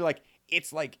like.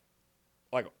 It's like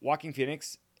Joaquin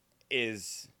Phoenix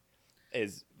is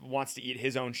wants to eat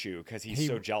his own shoe because he's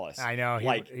so jealous. I know,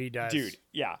 he does, dude.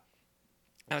 Yeah,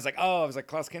 I was like,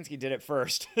 Klaus Kinski did it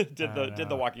first. did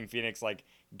the Joaquin Phoenix like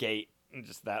gate And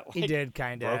just that like, he did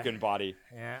kind of broken body.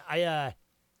 Yeah, I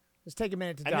let's take a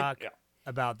minute to talk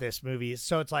about this movie.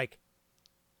 So it's like,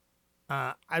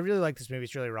 I really like this movie.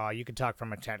 It's really raw. You can talk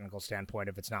from a technical standpoint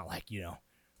if it's not like,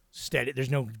 steady. There's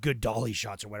no good dolly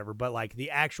shots or whatever. But like the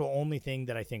actual only thing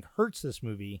that I think hurts this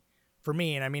movie for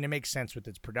me, and I mean it makes sense with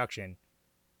its production,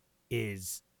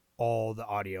 is all the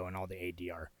audio and all the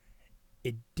ADR.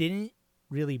 It didn't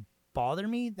really bother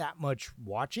me that much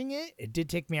watching it. It did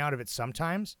take me out of it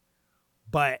sometimes,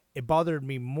 but it bothered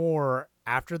me more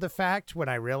after the fact when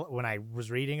I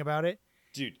was reading about it,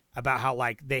 dude, about how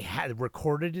like they had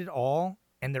recorded it all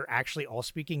and they're actually all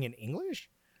speaking in English.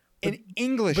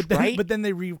 Right? But then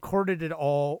they recorded it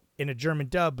all in a German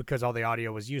dub because all the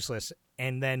audio was useless,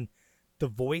 and then the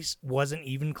voice wasn't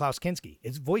even Klaus Kinski.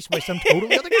 It's voiced by some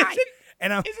totally other guy.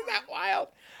 Isn't that wild?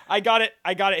 I got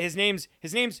it. His name's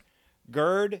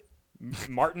Gerd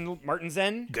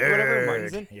Martinsen. Whatever,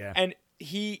 Martinsen. Yeah. And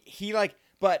he like,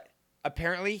 but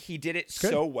apparently he did it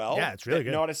so well. Yeah, it's really that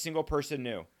good. Not a single person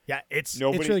knew. Yeah, it's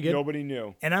Nobody, really good. Nobody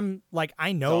knew. And I'm like,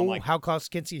 I know like, how Klaus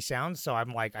Kinski sounds, so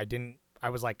I'm like, I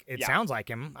was like, it sounds like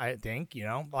him. I think,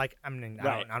 like I mean,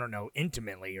 I don't know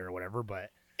intimately or whatever, but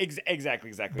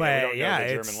exactly. But we don't know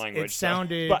the it's, German language.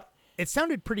 It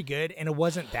sounded pretty good, and it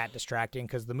wasn't that distracting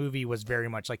because the movie was very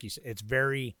much like you said. It's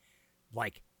very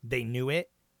like they knew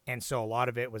it, and so a lot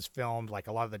of it was filmed. Like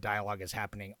a lot of the dialogue is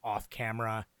happening off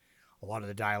camera. A lot of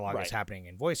the dialogue is happening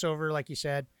in voiceover, like you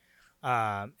said.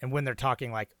 And when they're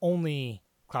talking, like only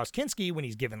Klaus Kinski, when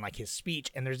he's given like his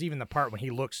speech, and there's even the part when he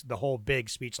looks, the whole big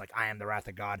speech, like, I am the wrath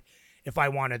of God. If I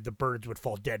wanted, the birds would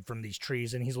fall dead from these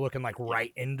trees. And he's looking like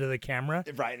right into the camera.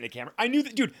 Right in the camera. I knew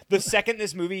that, dude, the second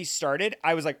this movie started,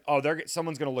 I was like, oh,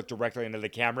 someone's going to look directly into the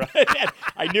camera.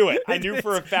 I knew it. I knew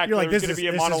for a fact there was going to be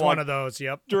a monologue. This is one of those,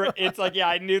 yep. It's like, yeah,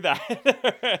 I knew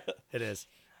that. It is.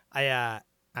 I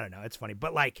don't know. It's funny.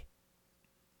 But like,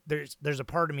 there's a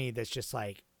part of me that's just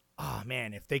like, oh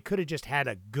man, if they could have just had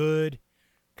a good,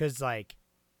 because like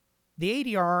the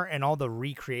ADR and all the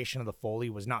recreation of the Foley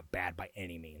was not bad by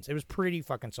any means. It was pretty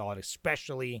fucking solid,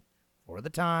 especially for the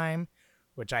time,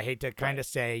 which I hate to kind of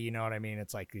say, you know what I mean?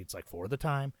 It's like for the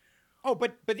time. Oh,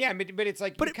 but it's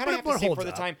like, you kind of have to it say holds for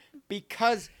the up. time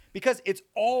because it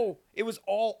was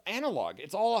all analog.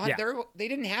 It's all they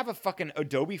didn't have a fucking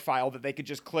Adobe file that they could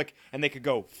just click and they could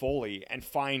go Foley and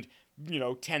find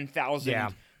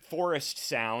 10,000 forest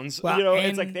sounds. Well,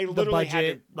 it's like they literally had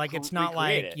to like it's not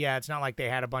like it. it's not like they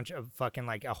had a bunch of fucking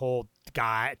like a whole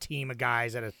team of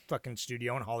guys at a fucking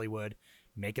studio in Hollywood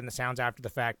making the sounds after the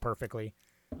fact perfectly.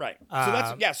 Right.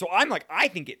 So that's So I'm like, I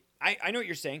think it. I know what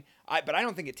you're saying, but I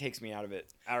don't think it takes me out of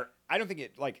it. I don't think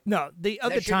it like. No, the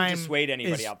other that shouldn't time dissuade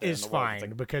anybody out there is in the world. fine It's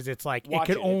like, because it's like it watch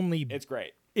could only. It's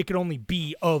great. It could only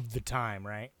be of the time,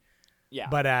 right? Yeah.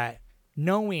 But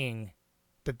knowing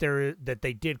that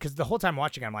they did, because the whole time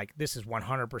watching, I'm like, this is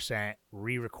 100%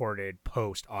 re-recorded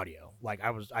post audio. Like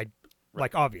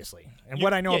like obviously, and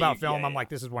what I know about film, I'm like,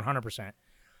 this is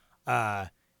 100%.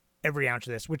 Every ounce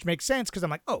of this, which makes sense because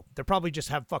I'm like, oh, they probably just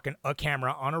have fucking a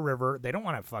camera on a river. They don't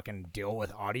want to fucking deal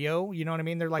with audio. You know what I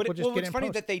mean? They're like, we'll just get it's in funny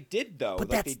post. that they did though. But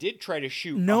like they did try to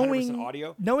shoot 100%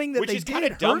 audio. Knowing that which they is did kind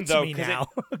of dumb hurts though me now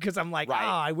because I'm like, Right.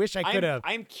 I wish I could have.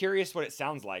 I'm curious what it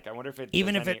sounds like. I wonder if it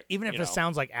Even if it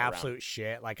sounds like absolute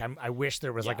shit. Like I wish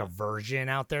there was like a version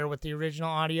out there with the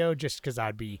original audio, just because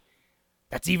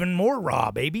that's even more raw,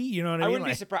 baby. You know what I mean? I wouldn't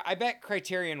be surprised. I bet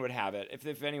Criterion would have it.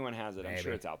 If anyone has it, I'm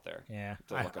sure it's out there. Yeah,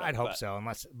 To look it I'd up, hope so.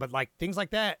 But like things like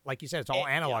that, like you said, it's all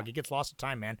analog. It gets lost to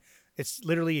time, man. It's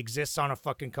literally exists on a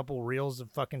fucking couple reels of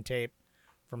fucking tape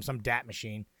from some DAT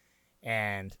machine,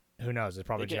 and who knows? It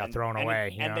probably just got thrown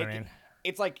away. You know what I mean?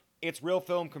 It's like it's real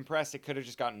film compressed. It could have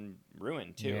just gotten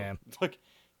ruined too. Yeah. Like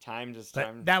time.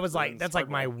 That's like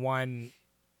my one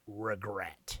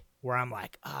regret, where I'm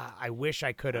like, I wish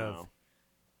I could have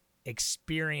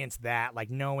experience that,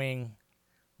 like knowing,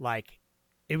 like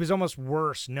it was almost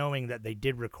worse knowing that they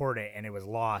did record it and it was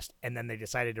lost, and then they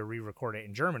decided to re-record it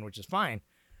in German, which is fine.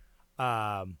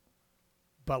 But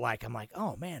like I'm like,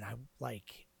 oh man, I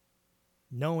like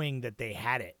knowing that they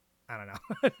had it. I don't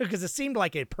know, because it seemed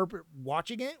like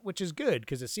watching it, which is good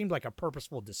because it seemed like a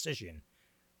purposeful decision.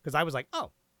 Because I was like,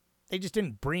 oh, they just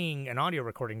didn't bring an audio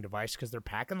recording device because they're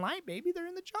packing light, baby. They're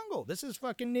in the jungle. This is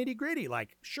fucking nitty gritty.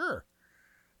 Like, sure.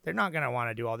 They're not going to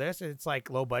want to do all this. It's like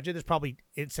low budget. There's probably,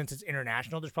 since it's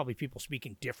international, there's probably people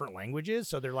speaking different languages.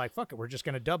 So they're like, fuck it, we're just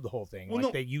going to dub the whole thing. Well, like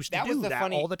no, they used to do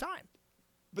that all the time.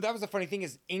 But that was the funny thing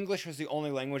is English was the only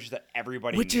language that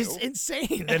everybody Which knew. is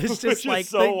insane. That it's just like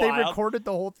so they recorded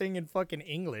the whole thing in fucking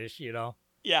English, you know?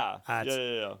 Yeah.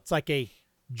 It's like a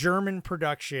German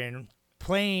production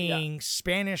playing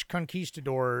Spanish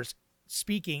conquistadors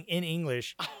speaking in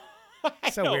English.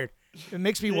 So know. weird. It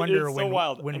makes me wonder It's so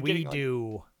wild. when I'm we getting, like-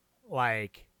 do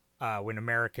like when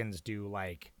Americans do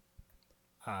like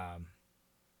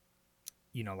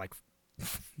like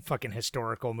fucking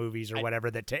historical movies or whatever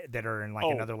that are in like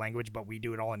another language, but we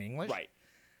do it all in English. Right.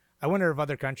 I wonder if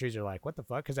other countries are like, what the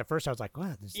fuck? Because at first I was like,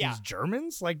 wow, these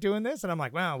Germans like doing this, and I'm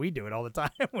like, wow, we do it all the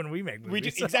time when we make movies. We do,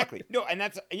 so. exactly. No, and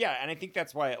that's and I think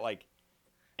that's why it like,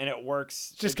 and it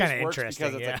works. Just it kind of works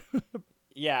interesting, because yeah. it's like,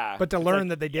 yeah. But to it's learn like,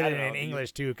 that they did I it don't in know,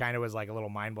 English too, kind of was like a little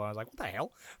mind blowing. I was like, what the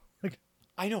hell? Like,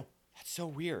 I know, that's so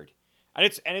weird, and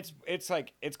it's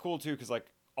like it's cool too because like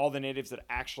all the natives that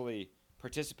actually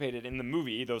participated in the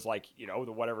movie, those like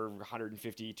the whatever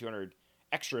 150, 200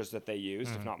 extras that they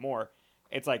used, if not more.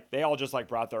 It's like they all just like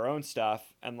brought their own stuff,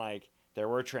 and like there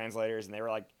were translators, and they were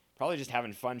like probably just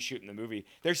having fun shooting the movie.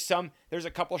 There's a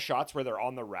couple shots where they're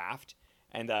on the raft,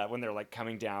 and when they're like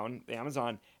coming down the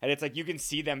Amazon, and it's like you can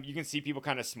see people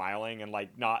kind of smiling and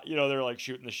like not, they're like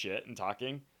shooting the shit and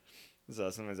talking. So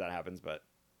sometimes that happens, but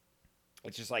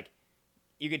it's just like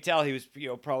you could tell he was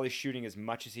probably shooting as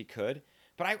much as he could.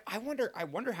 But I wonder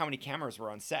how many cameras were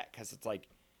on set, because it's like.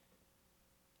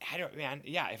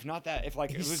 If not that, if like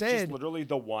it was just literally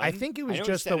the one. I think it was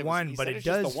just the one, but it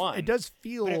does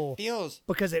feel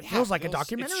because it feels like a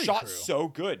documentary. It's shot crew. so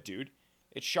good, dude.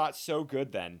 It's shot so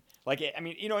good then. Like, and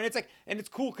it's like, and it's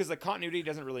cool because the continuity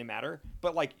doesn't really matter,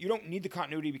 but like you don't need the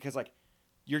continuity because like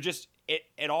you're just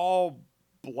it all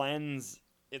blends.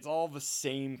 It's all the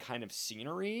same kind of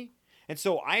scenery, and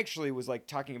so I actually was like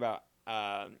talking about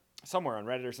somewhere on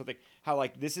Reddit or something, how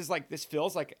like this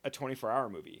feels like a 24-hour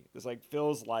movie. This like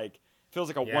feels like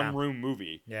a one-room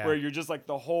movie where you're just like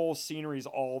the whole scenery's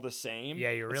all the same.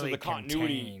 Yeah, you're really so the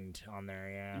continuity contained on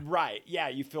there. Yeah, right. Yeah,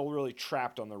 you feel really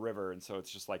trapped on the river, and so it's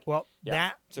just like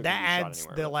that so adds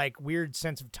the like weird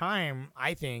sense of time.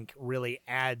 I think really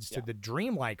adds to the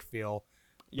dreamlike feel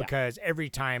because every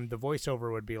time the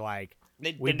voiceover would be like.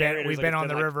 We've been on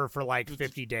the river for like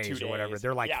 50 days or whatever.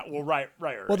 They're like, right.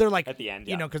 Well, they're like at the end,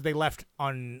 because they left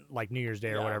on like New Year's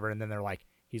Day or whatever, and then they're like,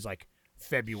 he's like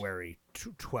February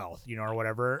 12th, or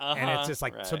whatever, and it's just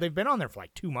like so they've been on there for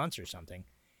like 2 months or something.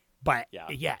 But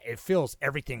it feels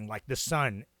everything like the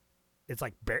sun. It's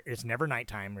like it's never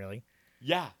nighttime really.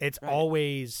 Yeah, it's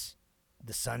always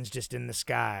the sun's just in the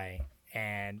sky,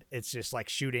 and it's just like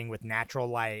shooting with natural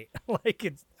light. Like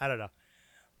it's I don't know,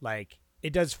 like.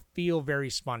 It does feel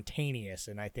very spontaneous,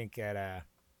 and I think that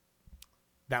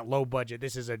that low budget.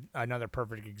 This is another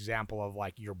perfect example of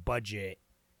like your budget.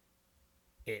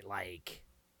 It like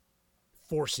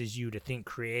forces you to think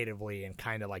creatively and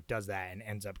kind of like does that and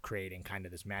ends up creating kind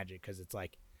of this magic because it's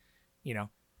like,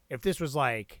 if this was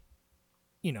like,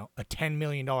 a $10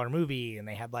 million movie and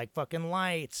they had like fucking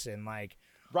lights and like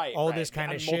all this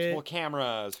kind of shit,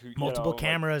 multiple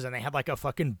cameras, and they had like a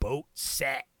fucking boat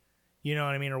set. You know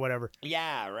what I mean, or whatever.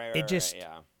 Yeah, right. It just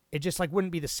like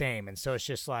wouldn't be the same, and so it's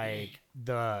just like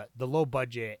the low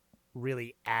budget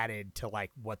really added to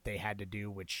like what they had to do,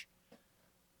 which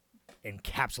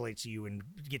encapsulates you and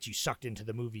gets you sucked into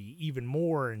the movie even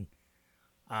more, and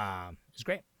it's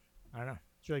great. I don't know,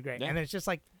 it's really great, and then it's just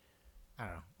like I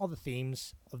don't know all the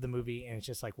themes of the movie, and it's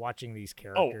just like watching these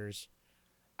characters.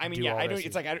 I mean, I don't.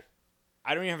 It's like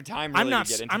I don't even have time really to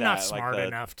get into that. I'm not smart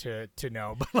enough to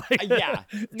know, but like,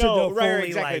 no, right,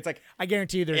 exactly. Like, it's like I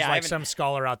guarantee you there's like some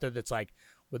scholar out there that's like,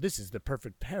 well, this is the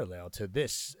perfect parallel to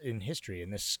this in history,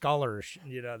 and this scholar,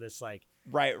 this like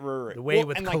right. The way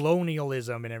with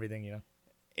colonialism and everything,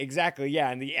 Exactly,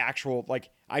 yeah, and the actual like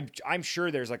I'm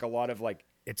sure there's like a lot of like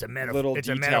it's a metaphor. Little it's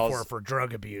details. A metaphor for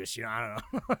drug abuse, I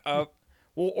don't know.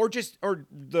 Well, or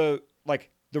the like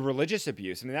the religious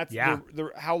abuse. I mean, that's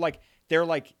how like they're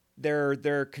like.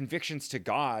 Their convictions to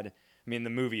God. I mean, the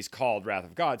movie's called Wrath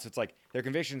of God, so it's like their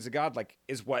convictions to God like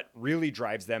is what really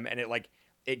drives them, and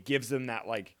it gives them that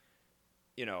like,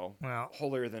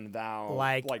 holier than thou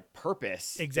like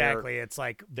purpose. Exactly, it's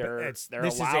like they're this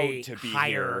allowed is a to be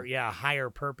higher, here. Higher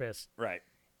purpose, right?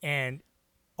 And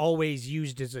always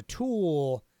used as a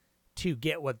tool to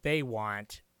get what they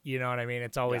want. You know what I mean?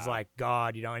 It's always like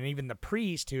God, and even the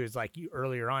priest, who is like you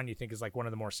earlier on, you think is like one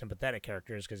of the more sympathetic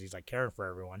characters because he's like caring for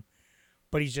everyone,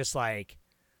 but he's just like,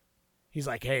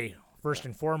 hey, first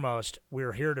and foremost,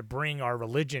 we're here to bring our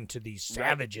religion to these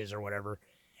savages or whatever,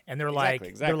 and they're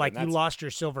they're like, you lost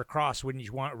your silver cross, wouldn't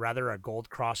you want rather a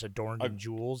gold cross adorned in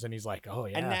jewels? And he's like, oh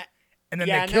yeah. And then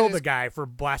they kill the guy for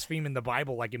blaspheming the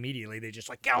Bible like immediately. They just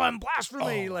like kill him,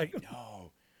 blasphemy,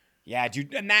 no, yeah,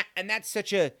 dude, and that's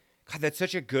such a. God, that's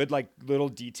such a good like little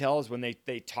details when they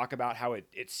talk about how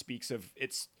it speaks of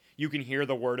you can hear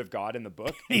the word of God in the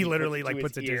book. And He literally like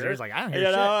puts it to his ear. He's like, I don't hear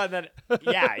shit. And then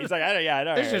he's like, I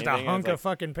don't It's hear just a anything. hunk And of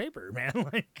fucking paper, man.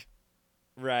 Like,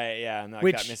 right, yeah, and like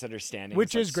Which- that misunderstanding,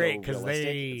 which is is like, great so because realistic.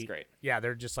 they, it's great. yeah,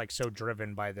 they're just like so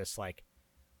driven by this like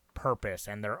purpose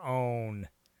and their own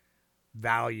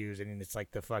values, and it's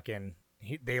like the fucking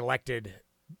they elected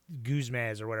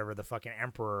Guzmez or whatever, the fucking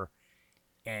emperor,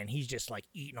 and he's just like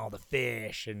eating all the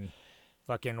fish and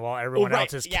fucking while everyone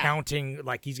else is counting,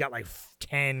 like he's got like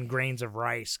 10 grains of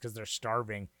rice because they're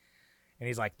starving, and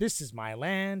he's like, this is my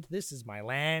land,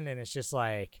 and it's just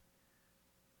like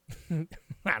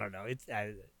I don't know,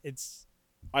 it's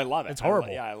I love it. It's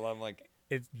horrible. I love like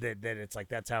it's that it's like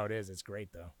that's how it is. It's great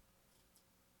though.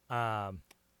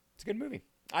 it's a good movie.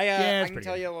 Yeah, I it's can pretty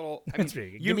tell good. you a little. I It's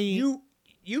mean, pretty good.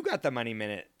 you got the money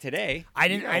minute today. I You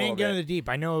didn't got a little get into bit. the deep.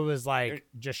 I know it was like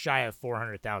just shy of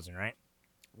 400,000, right?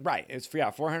 Right. It's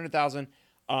 400,000.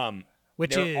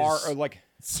 Which there is are like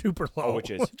super low. which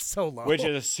is it's so low. which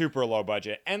is a super low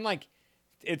budget, and like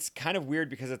it's kind of weird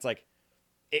because it's like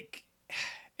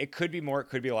it could be more, it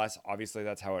could be less. Obviously,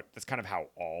 that's kind of how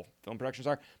all film productions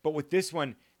are. But with this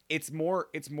one, it's more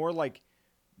like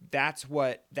that's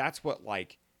what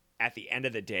like at the end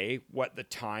of the day, what the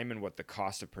time and what the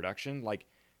cost of production, like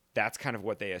that's kind of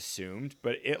what they assumed.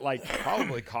 But it like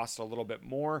probably cost a little bit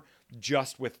more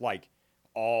just with like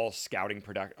all scouting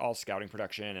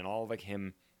production and all like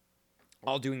him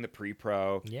all doing the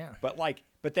pre-pro. Yeah.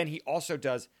 But then he also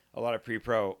does a lot of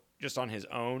pre-pro just on his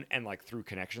own and like through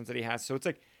connections that he has. So it's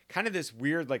like kind of this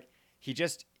weird, like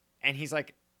he's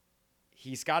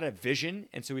got a vision.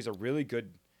 And so he's a really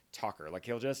good talker. Like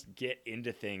he'll just get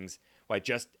into things like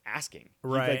just asking.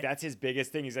 Right. Like that's his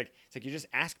biggest thing. It's like you just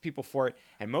ask people for it.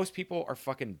 And most people are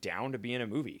fucking down to be in a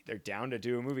movie. They're down to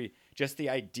do a movie. Just the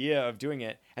idea of doing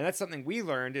it. And that's something we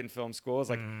learned in film school is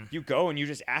like you go and you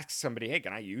just ask somebody, hey,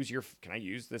 can I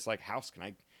use this like house? Can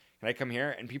I come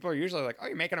here? And people are usually like, oh,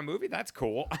 you're making a movie? That's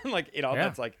cool. Like,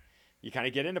 that's like, you kind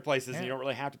of get into places and you don't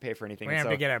really have to pay for anything. We have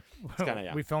to get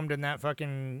kinda, we filmed in that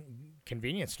fucking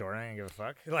convenience store. I didn't give a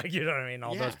fuck. Like, you know what I mean?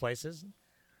 All those places.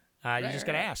 You just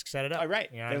got to ask, set it up. Oh, right.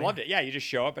 You know they what I loved mean? it. Yeah, you just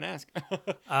show up and ask.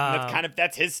 And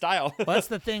that's his style. Well, that's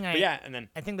the thing. And then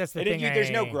I think that's the thing.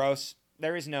 There's no gross.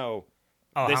 There is no.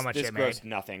 Oh, this, how much this it grossed made?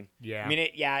 nothing. Yeah. I mean,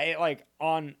 it like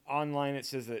online it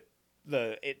says that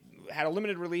it had a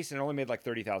limited release and it only made like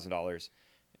 $30,000.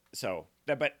 So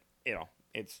but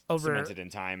it's cemented in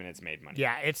time and it's made money.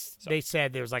 Yeah, they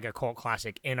said there was like a cult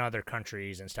classic in other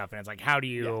countries and stuff, and it's like, how do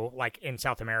you like in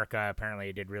South America? Apparently,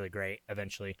 it did really great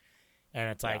eventually, and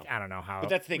it's like I don't know how. But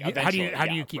that's the thing. How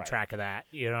do you keep track of that?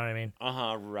 You know what I mean?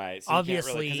 Right. So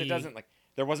obviously, because it doesn't like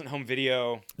there wasn't home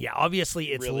video. Yeah, obviously,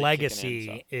 its really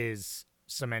legacy is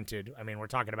cemented. I mean, we're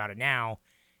talking about it now,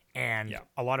 and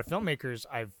a lot of filmmakers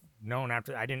I've known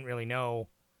after I didn't really know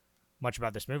much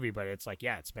about this movie, but it's like,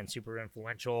 it's been super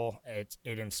influential. It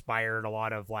inspired a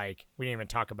lot of like, we didn't even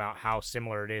talk about how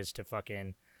similar it is to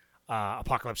fucking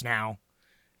Apocalypse Now.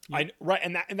 And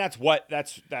that's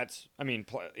I mean,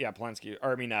 Polanski,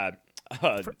 or I mean,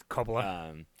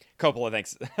 Coppola. Coppola,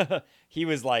 thanks. He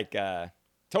was like,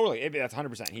 totally, that's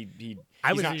 100%. He's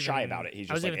not shy about it. He's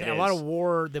just like, a lot of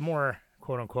war, the more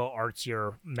quote unquote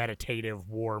artsier, meditative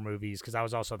war movies. Because I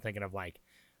was also thinking of like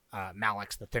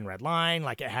Malik's The Thin Red Line.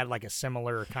 Like it had like a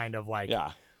similar kind of like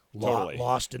totally.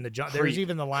 Lost in the jungle. There's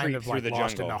even the line of like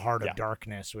Lost jungle. in the Heart of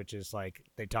Darkness, which is like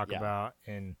they talk about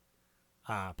in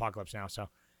Apocalypse Now. So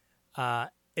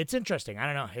it's interesting. I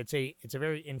don't know. It's a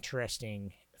very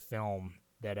interesting film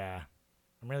that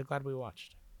I'm really glad we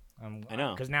watched. I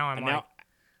know, because now I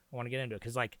want to get into it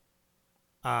because like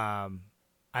I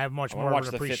have much more of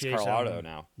an appreciation. Fitz-Carlotto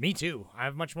now. Me too. I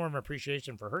have much more of an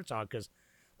appreciation for Herzog because,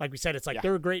 like we said, it's like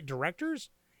there are great directors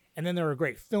and then there are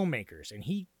great filmmakers, and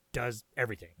he does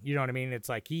everything. You know what I mean? It's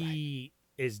like he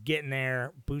is getting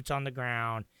there, boots on the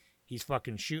ground. He's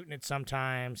fucking shooting it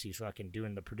sometimes. He's fucking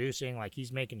doing the producing. Like,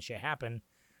 he's making shit happen.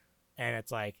 And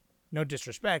it's like, no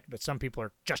disrespect, but some people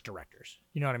are just directors.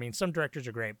 You know what I mean? Some directors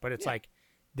are great, but it's like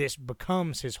this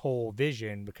becomes his whole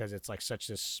vision because it's like such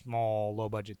this small,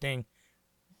 low-budget thing.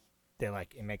 They're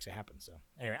like, it makes it happen. So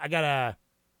anyway, I got a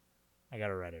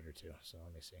Reddit or two. So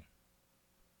let me see.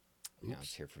 Yeah,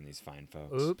 let's hear from these fine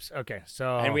folks. Oops. Okay.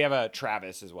 So and we have a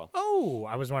Travis as well. Oh,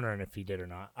 I was wondering if he did or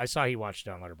not. I saw he watched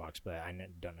it on Letterboxd, but I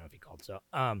don't know if he called. So,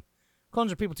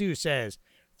 Clones Are People Too says,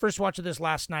 first watch of this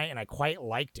last night, and I quite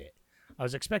liked it. I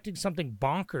was expecting something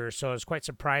bonkers, so I was quite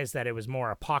surprised that it was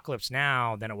more Apocalypse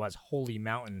Now than it was Holy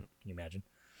Mountain. Can you imagine?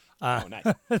 Oh,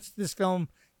 nice. This film,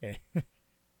 imagine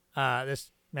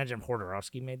if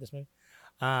Hodorowski made this movie.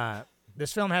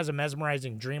 This film has a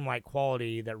mesmerizing dreamlike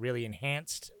quality that's really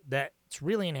enhanced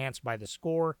by the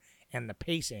score and the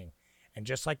pacing. And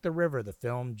just like the river, the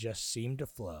film just seemed to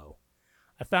flow.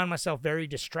 I found myself very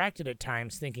distracted at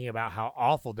times thinking about how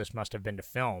awful this must have been to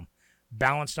film.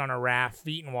 Balanced on a raft,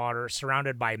 feet in water,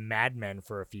 surrounded by madmen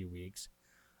for a few weeks.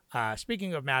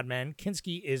 Speaking of madmen,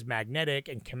 Kinski is magnetic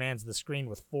and commands the screen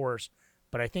with force,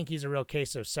 but I think he's a real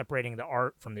case of separating the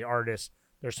art from the artist.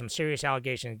 There's some serious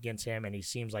allegations against him, and he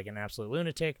seems like an absolute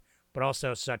lunatic, but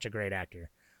also such a great actor.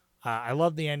 I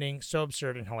love the ending. So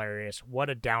absurd and hilarious. What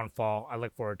a downfall. I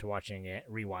look forward to watching it,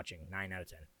 rewatching. 9 out of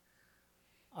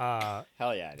 10.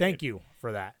 Hell yeah, dude. Thank you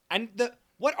for that. And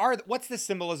what's the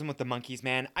symbolism with the monkeys,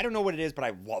 man? I don't know what it is, but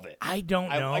I love it. I don't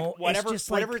know. Like, whatever, it's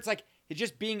just whatever. It's like it's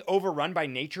just being overrun by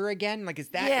nature again. Like, is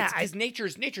that? Yeah, because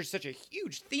nature's such a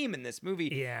huge theme in this movie.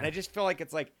 Yeah, and I just feel like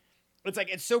it's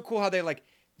so cool how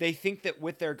they think that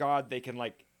with their god they can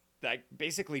like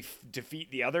basically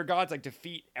defeat the other gods, like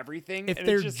defeat everything. If and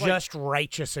they're it's just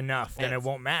righteous enough, then it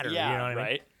won't matter. Yeah, you know what I mean?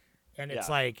 right. And it's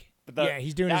Yeah. like, But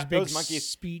he's doing his big those monkeys,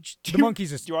 speech. The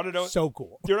monkeys is do you want to know, so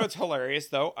cool. Do you know what's hilarious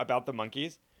though about the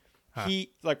monkeys? Huh.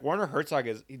 He like Werner Herzog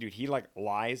he like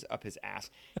lies up his ass.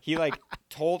 He like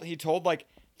told like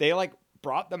they like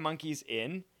brought the monkeys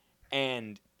in,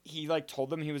 and he like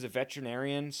told them he was a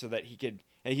veterinarian so that he could.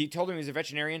 And he told them he was a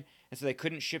veterinarian, and so they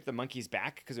couldn't ship the monkeys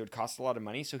back because it would cost a lot of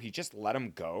money. So he just let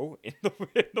them go in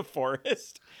the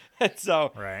forest. And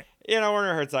so, right,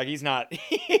 Werner Herzog, he's not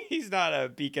a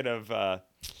beacon of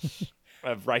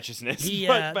righteousness.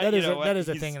 Yeah, but that is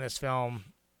a thing in this film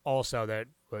also that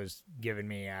was giving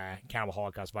me Cannibal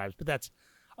Holocaust vibes. But that's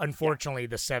unfortunately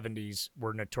the 70s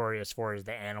were notorious for is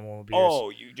the animal abuse.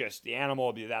 Oh, the animal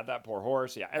abuse, that poor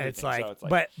horse. Yeah, everything. It's like, so it's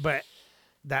like but.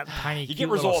 That tiny you cute get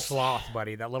little results. sloth,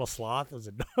 buddy. That little sloth was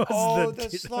the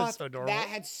was sloth. so adorable. That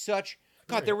had such.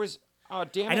 God, there was. Oh,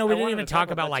 damn it. I know we didn't wanted even to talk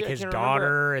talk about like that too. his I can't daughter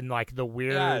remember. and like the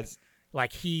weird, Yes.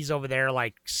 like he's over there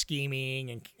like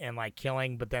scheming and like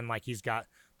killing, but then like he's got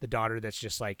the daughter that's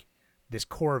just like this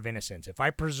core of innocence. If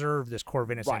I preserve this core of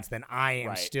innocence, then I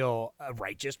am still a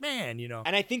righteous man,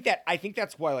 And I think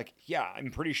that's why, like, yeah,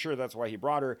 I'm pretty sure that's why he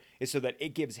brought her, is so that it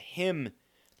gives him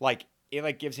like. It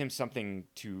like gives him something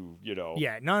to,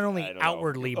 Yeah, not only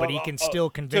outwardly, but he can still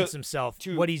convince himself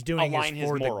what he's doing is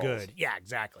for the good. Yeah,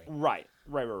 exactly. Right.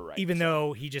 Even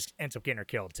though he just ends up getting her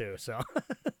killed too. So.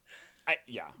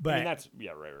 But I mean, that's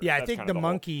right. Yeah, that's I think kind the of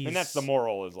monkeys. And that's the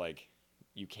moral is like,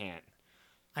 you can't.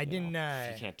 I didn't.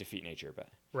 You can't defeat nature, but.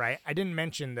 Right. I didn't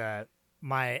mention the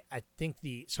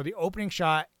opening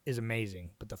shot is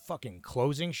amazing, but the fucking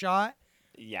closing shot.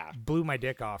 Yeah. Blew my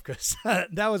dick off because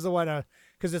that was the one.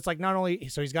 Because it's like not only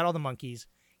so he's got all the monkeys,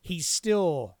 he's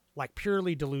still like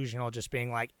purely delusional, just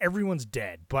being like everyone's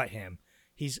dead but him.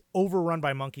 He's overrun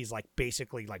by monkeys, like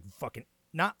basically like fucking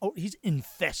not. Oh, he's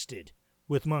infested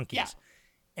with monkeys,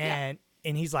 and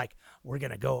he's like, I'm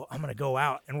gonna go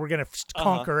out and we're gonna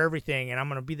conquer everything, and I'm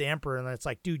gonna be the emperor. And it's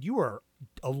like, dude, you are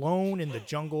alone in the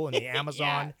jungle in the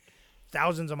Amazon,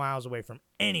 thousands of miles away from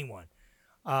anyone.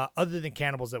 Other than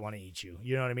cannibals that want to eat you,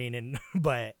 you know what I mean? And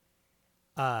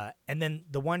and then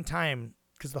the one time,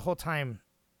 because the whole time,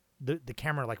 the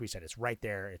camera, like we said, it's right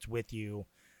there, it's with you.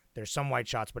 There's some wide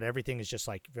shots, but everything is just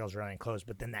like feels really enclosed.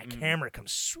 But then that camera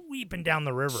comes sweeping down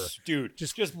the river, dude,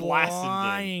 just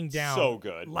flying down, so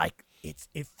good. Like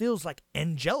it feels like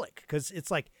angelic because it's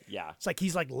like it's like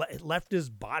he's like left his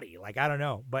body, like I don't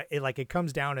know, but it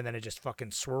comes down and then it just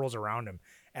fucking swirls around him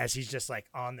as he's just like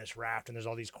on this raft and there's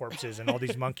all these corpses and all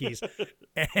these monkeys,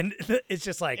 and it's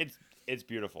just like it's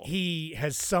beautiful. He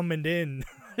has summoned in.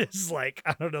 It's like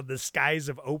I don't know, the skies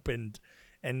have opened.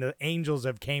 And the angels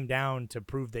have came down to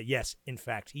prove that, yes, in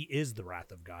fact, he is the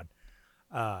wrath of God.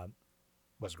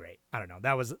 Was great. I don't know.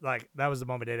 That was the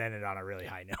moment it ended on a really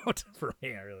high note for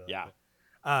me. I really liked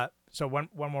it. So one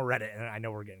more Reddit, and I know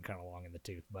we're getting kind of long in the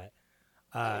tooth, but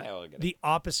the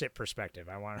opposite perspective.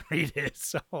 I want to read it.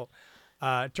 So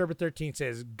Turbo13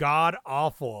 says, God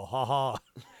awful. Ha ha.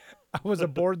 I was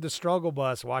aboard the struggle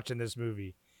bus watching this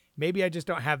movie. Maybe I just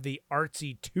don't have the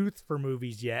artsy tooth for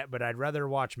movies yet, but I'd rather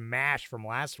watch MASH from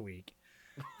last week.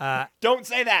 Don't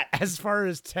say that. As far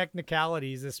as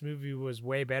technicalities, this movie was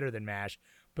way better than MASH.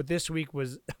 But this week,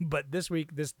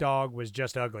 this dog was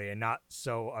just ugly and not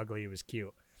so ugly it was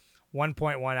cute.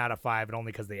 1.1 out of 5, and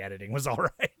only because the editing was all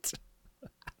right.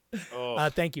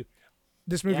 Thank you.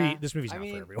 This movie's not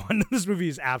for everyone. This movie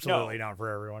is absolutely not for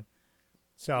everyone.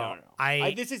 So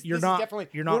you're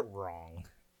not wrong.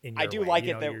 I do like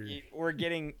it that we're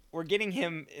getting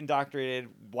him indoctrinated,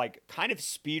 like kind of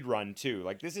speed run too.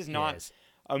 Like this is not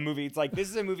a movie. It's like this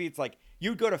is a movie. It's like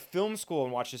you'd go to film school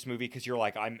and watch this movie because you're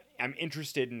like I'm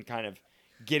interested in kind of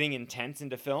getting intense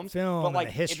into films. Film, but like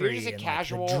and the history, if you're just a and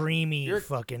casual, like the dreamy you're-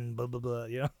 fucking blah blah blah.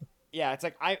 You know. Yeah, it's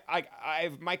like I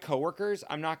my coworkers.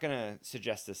 I'm not gonna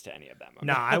suggest this to any of them.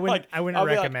 No, I wouldn't. Like, I wouldn't I'll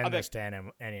be like- recommend I'll be this to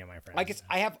any of my friends. Like it's,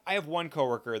 I have one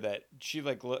coworker that she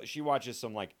she watches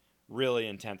some like really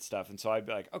intense stuff, and so I'd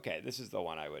be like, okay, this is the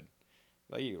one I would.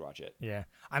 Well, you could watch it. Yeah,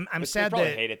 I'm But sad they probably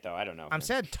that hate it though. I don't know. I'm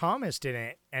sad Thomas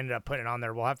didn't end up putting it on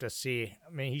there. We'll have to see.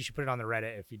 I mean, he should put it on the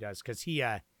Reddit if he does, because he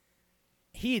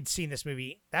had seen this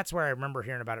movie. That's where I remember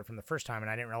hearing about it from the first time,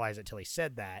 and I didn't realize it till he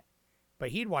said that. But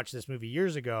he'd watched this movie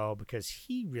years ago because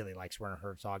he really likes Werner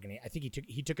Herzog, and I think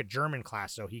he took a German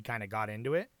class, so he kind of got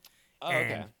into it. Oh,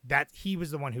 and okay. that he was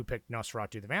the one who picked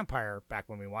Nosferatu the Vampire back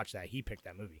when we watched that. He picked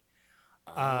that movie.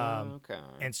 Okay.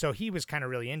 And so he was kind of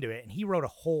really into it, and he wrote a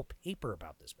whole paper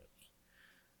about this movie.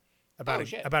 About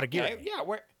shit. about Okay, Aguirre. yeah.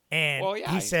 Where? And Well, yeah.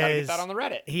 he he's gotta says get that on the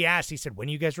Reddit. he asked, he said, when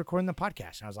are you guys recording the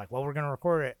podcast? And I was like, well, we're going to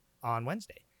record it on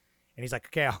Wednesday. And he's like,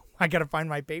 okay, I got to find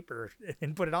my paper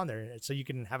and put it on there so you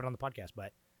can have it on the podcast.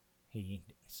 But he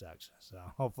sucks. So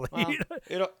hopefully.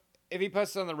 Well, if he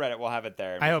posts it on the Reddit, we'll have it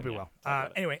there. I hope he Yeah, will. talk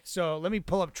about it. Anyway, so let me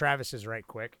pull up Travis's right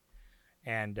quick.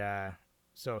 And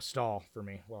so stall for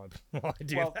me while I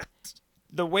do Well, that.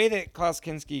 The way that Klaus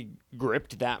Kinski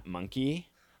gripped that monkey,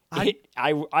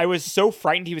 I was so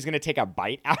frightened he was going to take a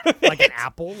bite out of it. Like an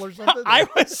apple or something?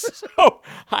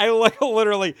 I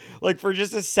literally, like for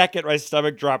just a second, my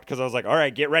stomach dropped because I was like, all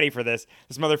right, get ready for this.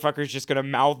 This motherfucker's just going to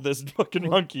mouth this fucking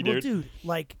monkey, dude. Well, dude,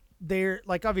 like, they're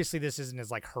like, obviously this isn't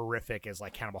as like horrific as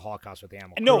like Cannibal Holocaust with the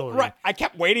animal No, cruelty. right. I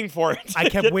kept waiting for it. I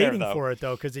kept waiting for it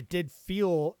though, because it did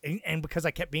feel, and because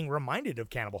I kept being reminded of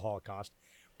Cannibal Holocaust.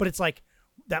 But it's like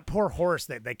that poor horse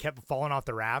that they kept falling off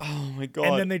the raft. Oh my God.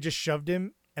 And then they just shoved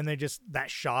him, and they just, that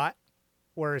shot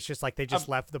where it's just like they just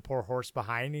left the poor horse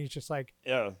behind, and he's just like,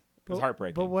 Yeah, it was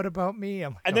heartbreaking. But what about me?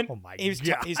 I'm like, And then oh my he's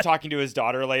God. he's talking to his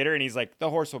daughter later, and he's like, "The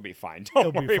horse will be fine. Don't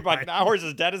He'll be worry about fine." that horse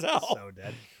is dead as hell." So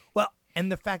dead. Well, and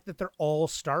the fact that they're all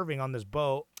starving on this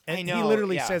boat. And I know, he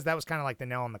literally yeah. says that was kind of like the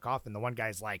nail in the coffin. The one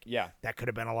guy's like, Yeah. that could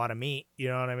have been a lot of meat. You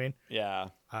know what I mean? Yeah.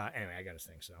 Anyway, I got to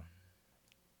think so.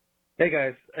 Hey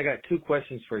guys, I got two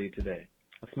questions for you today.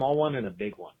 A small one and a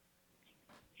big one.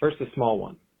 First, a small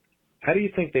one. How do you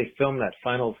think they filmed that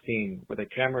final scene where the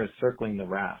camera is circling the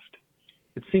raft?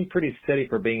 It seemed pretty steady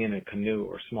for being in a canoe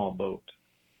or small boat.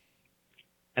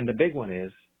 And the big one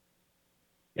is,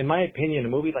 in my opinion, a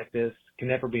movie like this can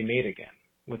never be made again,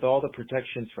 with all the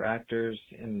protections for actors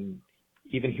and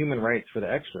even human rights for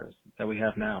the extras that we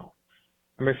have now.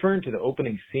 I'm referring to the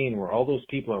opening scene where all those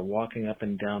people are walking up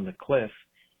and down the cliff,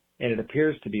 and it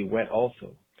appears to be wet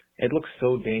also. It looks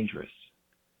so dangerous.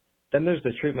 Then there's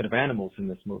the treatment of animals in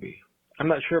this movie. I'm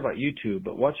not sure about you two,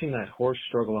 but watching that horse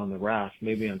struggle on the raft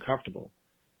made me uncomfortable.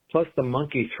 Plus the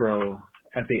monkey throw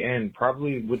at the end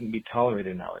probably wouldn't be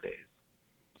tolerated nowadays.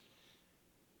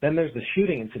 Then there's the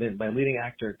shooting incident by leading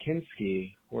actor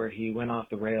Kinski, where he went off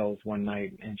the rails one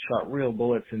night and shot real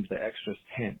bullets into the extras'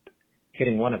 tent,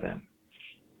 hitting one of them.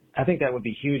 I think that would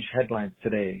be huge headlines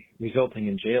today, resulting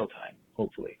in jail time,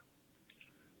 hopefully.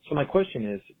 So my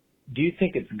question is, do you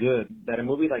think it's good that a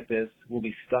movie like this will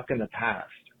be stuck in the past,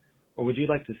 or would you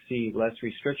like to see less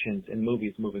restrictions in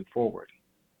movies moving forward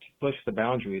to push the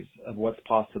boundaries of what's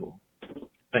possible?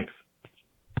 Thanks.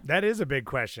 That is a big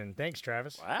question. Thanks,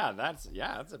 Travis. Wow, that's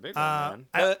a big one,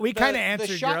 man. We kind of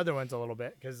answered shot- your other ones a little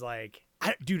bit because, like,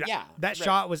 dude, Yeah, that right.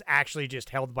 shot was actually just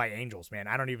held by angels, man.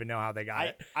 I don't even know how they got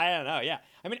it. I don't know. Yeah,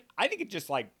 I mean, I think it just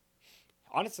like,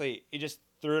 honestly, it just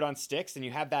threw it on sticks, and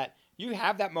you have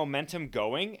that momentum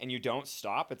going, and you don't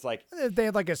stop. It's like They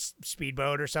had like a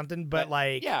speedboat or something, but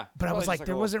like, yeah, But I probably was just like, like a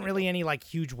there little wasn't really any like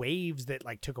huge waves that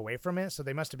like took away from it, so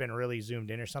they must have been really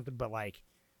zoomed in or something. But like,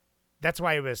 that's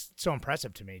why it was so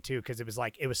impressive to me too, because it was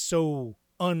like it was so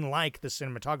unlike the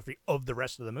cinematography of the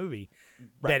rest of the movie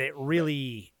that it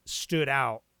really stood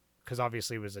out. Because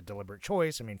obviously it was a deliberate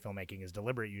choice. I mean, filmmaking is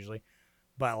deliberate usually,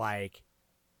 but like,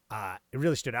 it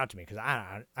really stood out to me because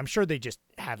I'm sure they just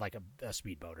had like a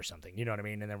speedboat or something, you know what I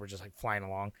mean? And then we're just like flying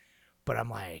along, but I'm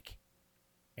like,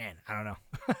 man, I don't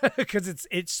know, because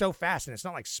it's so fast and it's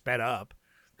not like sped up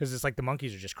because it's like the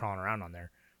monkeys are just crawling around on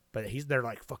there. But they're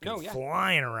like fucking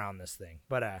flying around this thing.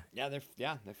 But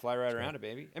they fly right around it,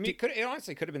 baby. I mean, it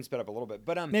honestly could have been sped up a little bit,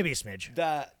 but maybe a smidge.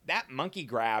 That monkey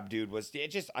grab, dude, was it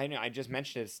just? I know I just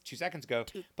mentioned it 2 seconds ago,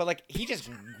 but like he just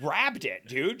grabbed it,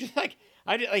 dude. Just like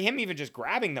him even just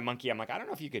grabbing the monkey. I'm like, I don't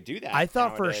know if you could do that. I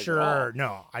thought for nowadays at all. sure.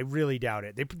 No, I really doubt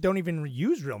it. They don't even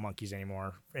use real monkeys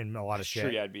anymore in a lot of shit. Sure,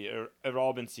 yeah, it'd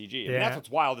all been CG. I mean, Yeah. that's what's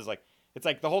wild is like It's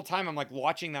like the whole time I'm like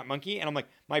watching that monkey, and I'm like,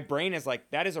 my brain is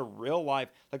like, that is a real live,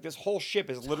 like this whole ship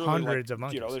is literally hundreds like, of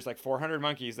monkeys. there's like 400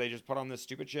 monkeys they just put on this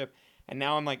stupid ship, and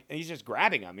now I'm like, and he's just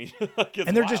grabbing them. Like,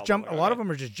 and they're just jumping. a lot of them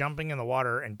are just jumping in the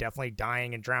water and definitely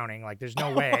dying and drowning. Like there's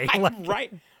no way.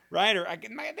 Right. Or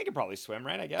they could probably swim,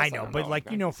 right? I guess. I know, but like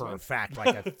for a fact,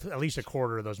 like at least a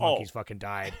quarter of those monkeys fucking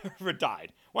died.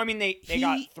 Died. Well, I mean, they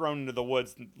got thrown into the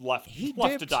woods and left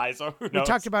to die. So who knows? We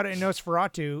talked about it in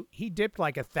Nosferatu. He dipped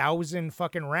like 1,000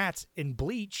 fucking rats in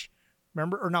bleach.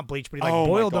 Remember, or not bleach, but he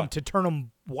boiled them to turn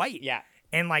them white. Yeah.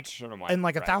 And like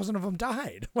 1,000 of them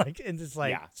died. Like, and it's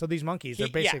like, so these monkeys, they're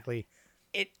basically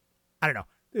I don't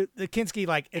know. The Kinski,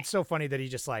 like, it's so funny that he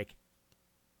just like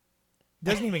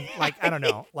doesn't even like, I don't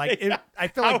know, like I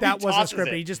feel like that wasn't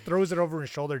scripted. He just throws it over his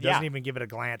shoulder, doesn't even give it a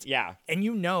glance. Yeah.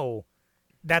 And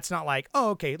that's not like, oh,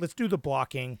 okay, let's do the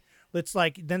blocking. Let's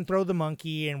like then throw the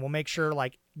monkey and we'll make sure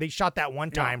like they shot that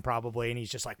one time probably, and he's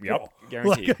just like, yep,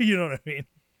 guaranteed. Like, you know what I mean?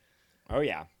 Oh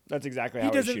yeah, that's exactly how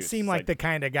he doesn't shoots. seem like the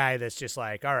kind of guy that's just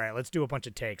like, all right, let's do a bunch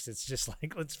of takes. It's just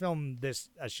like, let's film this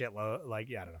a shitload. Like,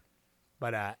 yeah, I don't know,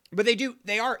 but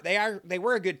they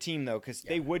were a good team though, because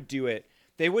they would do it.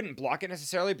 They wouldn't block it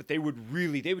necessarily, but they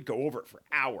would go over it for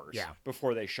hours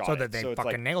before they shot it. So that they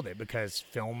fucking nailed it, because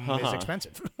film is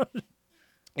expensive.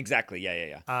 Exactly.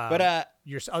 Yeah. But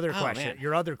your other question,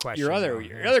 your other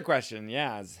question,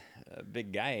 is a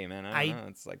big guy, man. I don't know.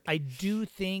 It's like, I do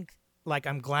think, like,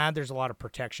 I'm glad there's a lot of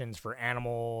protections for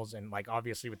animals, and like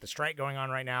obviously with the strike going on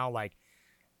right now, like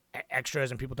extras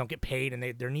and people don't get paid, and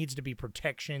there needs to be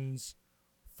protections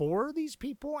for these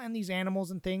people and these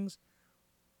animals and things.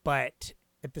 But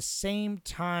at the same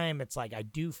time, it's like I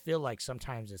do feel like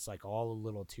sometimes it's like all a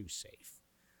little too safe.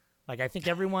 Like, I think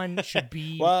everyone should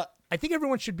be I think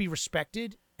everyone should be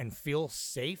respected and feel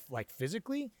safe, like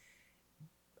physically.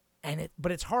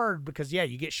 But it's hard because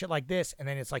you get shit like this, and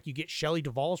then it's like you get Shelley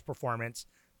Duvall's performance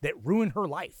that ruined her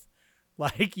life.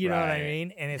 Like, you know what I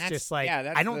mean? And it's just like,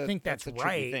 I don't think that's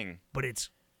right. Thing. But it's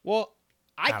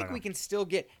I think we can still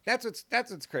get that's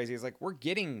what's crazy is like we're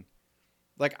getting.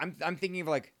 Like, I'm thinking of,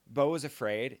 like, Beau is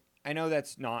Afraid. I know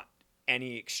that's not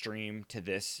any extreme to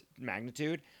this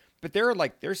magnitude, but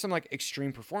there's some, like,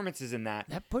 extreme performances in that.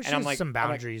 That pushes some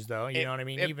boundaries, though. You know what I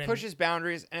mean? It pushes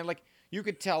boundaries, and, like, you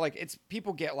could tell, like, it's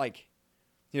people get, like,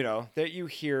 you know, that you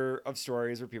hear of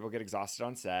stories where people get exhausted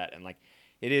on set, and, like,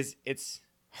 it's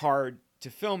hard to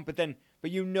film, but that,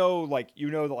 like,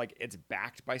 it's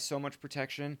backed by so much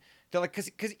protection that, like,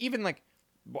 because even, like,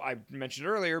 I mentioned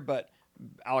earlier, but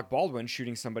Alec Baldwin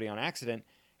shooting somebody on accident,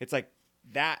 it's like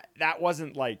that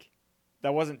wasn't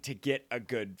to get a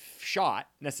good shot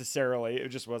necessarily. It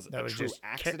just was a true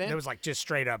accident. It was like just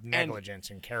straight up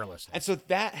negligence and carelessness. And so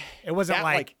that it wasn't that,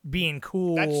 like being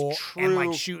cool and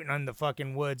like shooting on the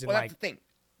fucking woods. And that's the thing.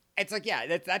 It's like,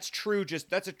 that's true.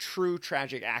 That's a true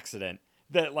tragic accident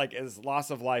that like is loss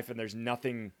of life, and there's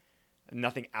nothing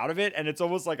out of it. And it's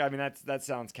almost like, I mean, that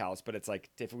sounds callous, but it's like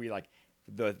if we like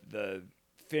the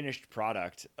finished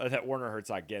product that Werner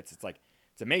Herzog gets, it's like,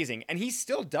 it's amazing. And he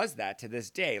still does that to this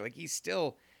day. Like, he's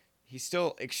still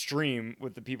extreme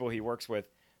with the people he works with,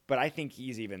 but I think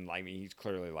he's even like, I mean, he's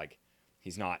clearly like,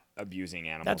 he's not abusing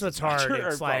animals. That's what's hard.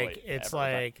 It's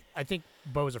like I think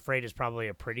Beau is Afraid is probably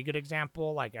a pretty good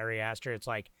example. Like Ari Aster, it's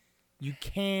like you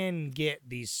can get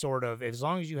these sort of, as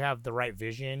long as you have the right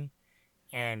vision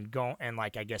and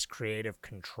like, I guess, creative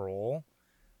control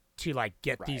to like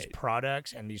get these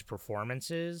products and these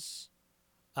performances,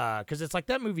 because it's like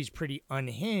that movie's pretty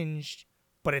unhinged,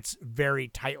 but it's very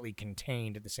tightly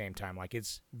contained at the same time. Like,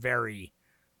 it's very,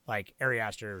 like, Ari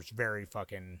Aster is very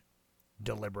fucking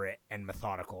deliberate and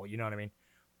methodical, you know what I mean?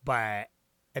 But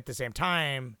at the same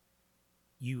time,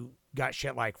 you got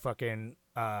shit like fucking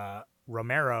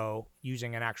Romero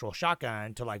using an actual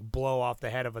shotgun to like blow off the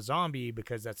head of a zombie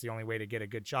because that's the only way to get a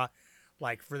good shot.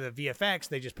 Like, for the VFX,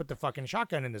 they just put the fucking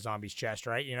shotgun in the zombie's chest,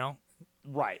 right? You know?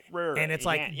 Right. And it's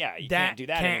like, you can't do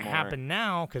that can't anymore. Happen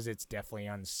now because it's definitely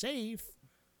unsafe.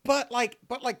 But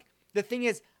the thing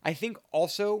is, I think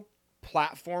also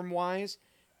platform-wise,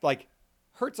 like,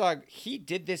 Herzog, he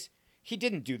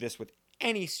didn't do this with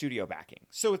any studio backing.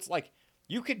 So it's like,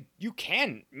 you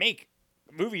can make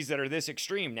movies that are this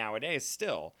extreme nowadays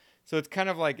still. So it's kind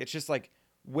of like, it's just like,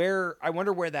 I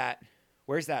wonder where's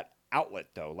that outlet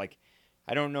though? Like,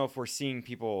 I don't know if we're seeing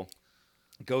people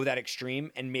go that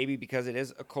extreme, and maybe because it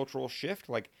is a cultural shift,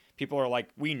 like, people are like,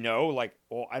 we know, like,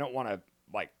 well, I don't want to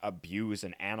like abuse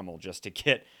an animal just to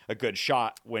get a good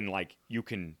shot when like you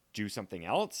can do something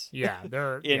else. Yeah,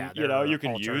 you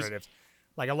can use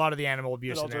like a lot of the animal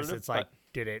abuse in this. It's like,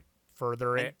 did it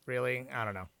further it really? I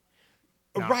don't know.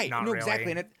 Not really.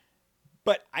 Exactly. And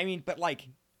but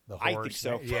The horse. I think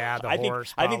so. Yeah, the I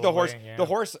horse. I think probably, the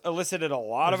horse elicited a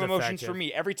lot It of was emotions for effective.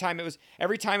 me. Every time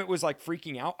it was like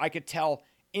freaking out, I could tell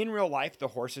in real life the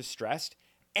horse is stressed,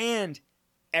 and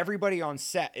everybody on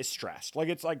set is stressed. Like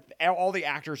it's like all the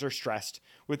actors are stressed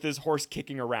with this horse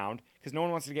kicking around because no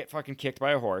one wants to get fucking kicked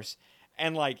by a horse.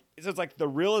 And like, so it's like the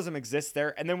realism exists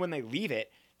there. And then when they leave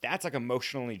it, that's like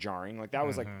emotionally jarring. Like that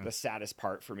was like the saddest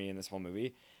part for me in this whole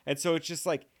movie. And so it's just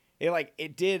like,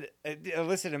 it did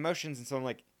elicit emotions. And so I'm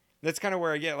like, that's kind of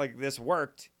where I get like this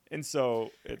worked. And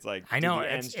so it's like, I know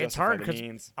it's hard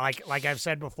because like I've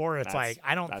said before, it's like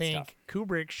I don't think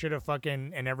Kubrick should have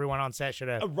fucking and everyone on set should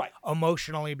have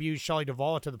emotionally abused Shelley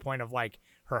Duvall to the point of like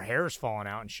her hair's falling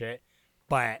out and shit.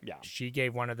 But she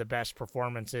gave one of the best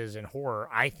performances in horror,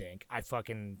 I think. I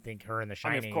fucking think her in The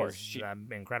Shining of course, is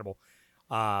incredible.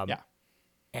 And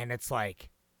it's like,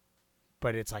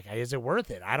 but it's like, is it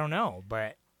worth it? I don't know.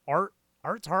 But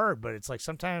art's hard, but it's like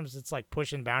sometimes it's like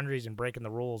pushing boundaries and breaking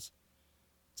the rules.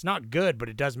 It's not good, but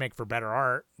it does make for better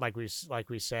art. Like we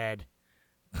said,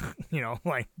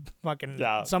 like fucking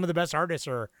some of the best artists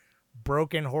are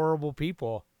broken, horrible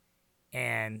people,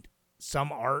 and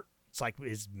some art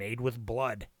is made with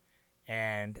blood,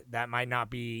 and that might not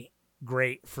be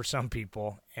great for some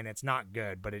people, and it's not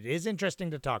good, but it is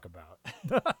interesting to talk about.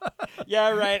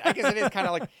 Yeah, right. I guess it is kind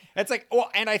of like it's like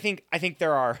and I think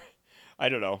there are, I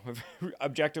don't know,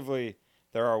 objectively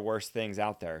there are worse things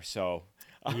out there. So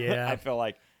yeah, I feel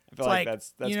like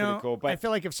that's pretty cool. But I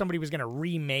feel like if somebody was gonna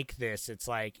remake this, it's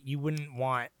like you wouldn't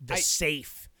want the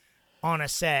safe on a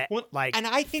set, and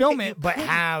I think film it, but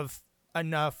have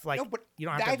enough you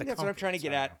don't have to. I think that's what I'm trying to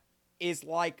get at. Is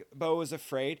like Beau is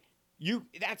Afraid.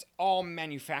 That's all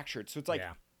manufactured, so it's like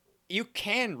you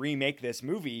can remake this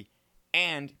movie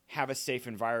and have a safe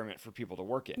environment for people to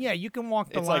work in. Yeah, you can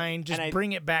walk the line, just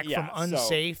bring it back from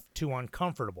unsafe to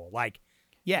uncomfortable. Like,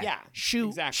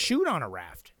 shoot on a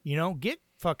raft. Get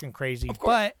fucking crazy,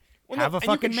 but have a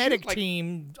fucking medic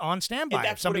team on standby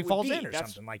if somebody falls in or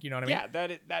something. Like, you know what I mean?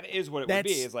 Yeah, that is what it would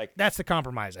be. Is like that's the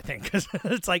compromise, I think, because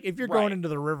it's like if you're going into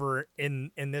the river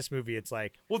in this movie, it's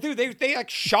like, well, dude, they like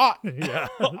shot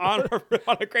on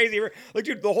a crazy river. Like,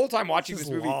 dude, the whole time watching this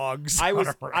movie,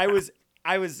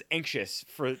 I was anxious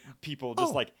for people.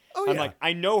 Just I'm like,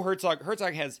 I know Herzog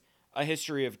has a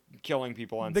history of killing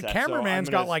people on set. The cameraman's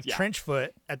got trench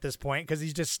foot at this point because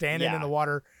he's just standing in the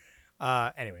water.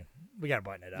 Anyway, we gotta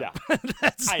button it up.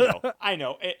 Yeah, I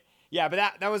know.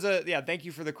 But that was thank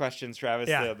you for the questions, Travis.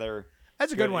 Yeah,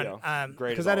 that's a good one.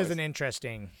 Great, because that is an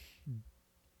interesting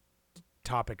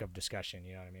topic of discussion.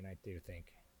 You know what I mean? I do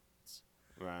think.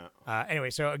 Right. Anyway,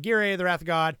 so Aguirre, the Wrath of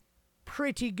God,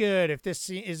 pretty good. If this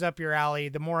is up your alley,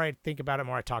 the more I think about it, the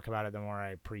more I talk about it, the more I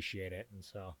appreciate it, and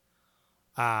so.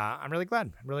 I'm really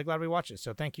glad. We watched it.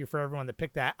 So thank you for everyone that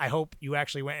picked that. I hope you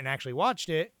actually went and actually watched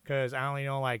it because I only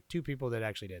know like 2 people that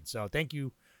actually did. So thank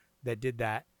you that did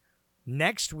that.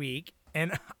 Next week,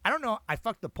 and I don't know, I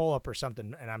fucked the poll up or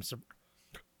something, and I'm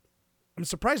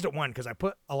surprised it won because I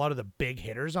put a lot of the big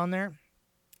hitters on there.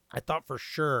 I thought for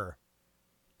sure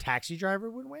Taxi Driver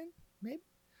would win. Maybe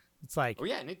it's like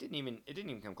and it didn't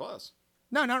even come close.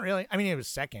 No, not really. I mean, it was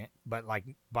second, but like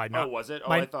by not. Oh, was it?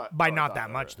 I thought not that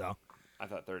much though. I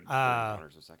thought Third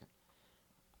Encounters was second.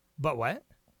 But what?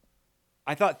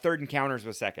 I thought Third Encounters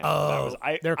was second. Oh,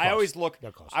 they're close. I always look.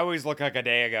 They're close. I always look like a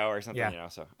day ago or something. Yeah.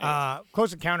 So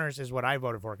Close Encounters is what I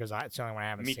voted for because it's the only one I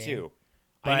haven't seen. Me too.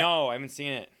 But, I know. I haven't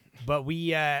seen it. But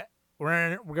we're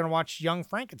gonna watch Young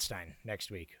Frankenstein next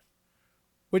week,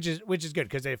 which is good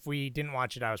because if we didn't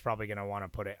watch it, I was probably gonna want to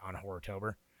put it on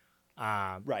Horrortober.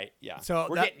 Right. Yeah. So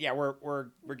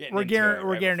we're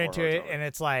getting into it, and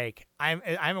it's like I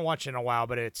haven't watched it in a while,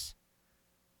 but it's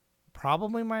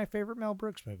probably my favorite Mel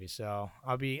Brooks movie. So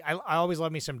I always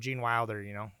love me some Gene Wilder,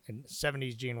 and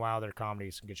 70s Gene Wilder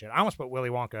comedy, some good shit. I almost put Willy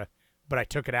Wonka, but I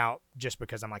took it out just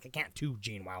because I'm like I can't do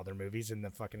Gene Wilder movies in the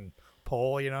fucking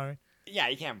poll, you know what I mean? Yeah,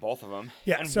 you can't both of them.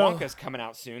 Yeah, and so, Wonka's coming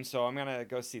out soon, so I'm gonna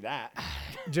go see that.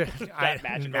 I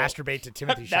masturbate to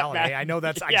Timothy Chalamet. I know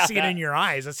that's. I see it in your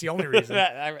eyes. That's the only reason.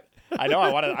 I know.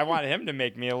 I want him to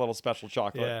make me a little special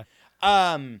chocolate.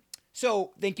 Yeah.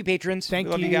 So thank you, patrons. Thank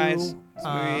we love you guys. This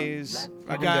movie's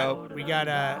we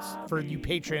got for you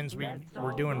patrons.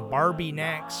 We're doing Barbie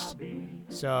next.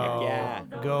 So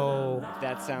go.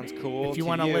 That sounds cool. If you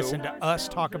want to listen to us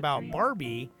talk about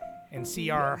Barbie and see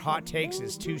our hot takes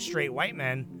as 2 straight white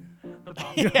men,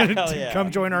 come get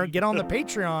on the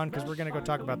Patreon because we're gonna go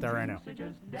talk about that right now.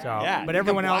 So, but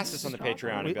everyone else, blast us on the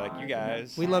Patreon and be like, you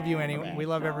guys. We love you anyway. We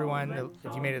love everyone.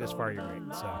 If you made it this far, you're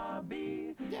great. So,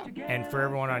 and for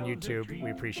everyone on YouTube,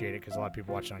 we appreciate it because a lot of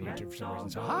people watch it on YouTube for some reason.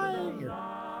 So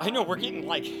hi. I know we're getting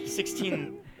like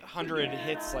 16 100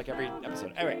 hits like every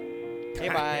episode. Anyway, okay,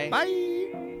 bye. Bye.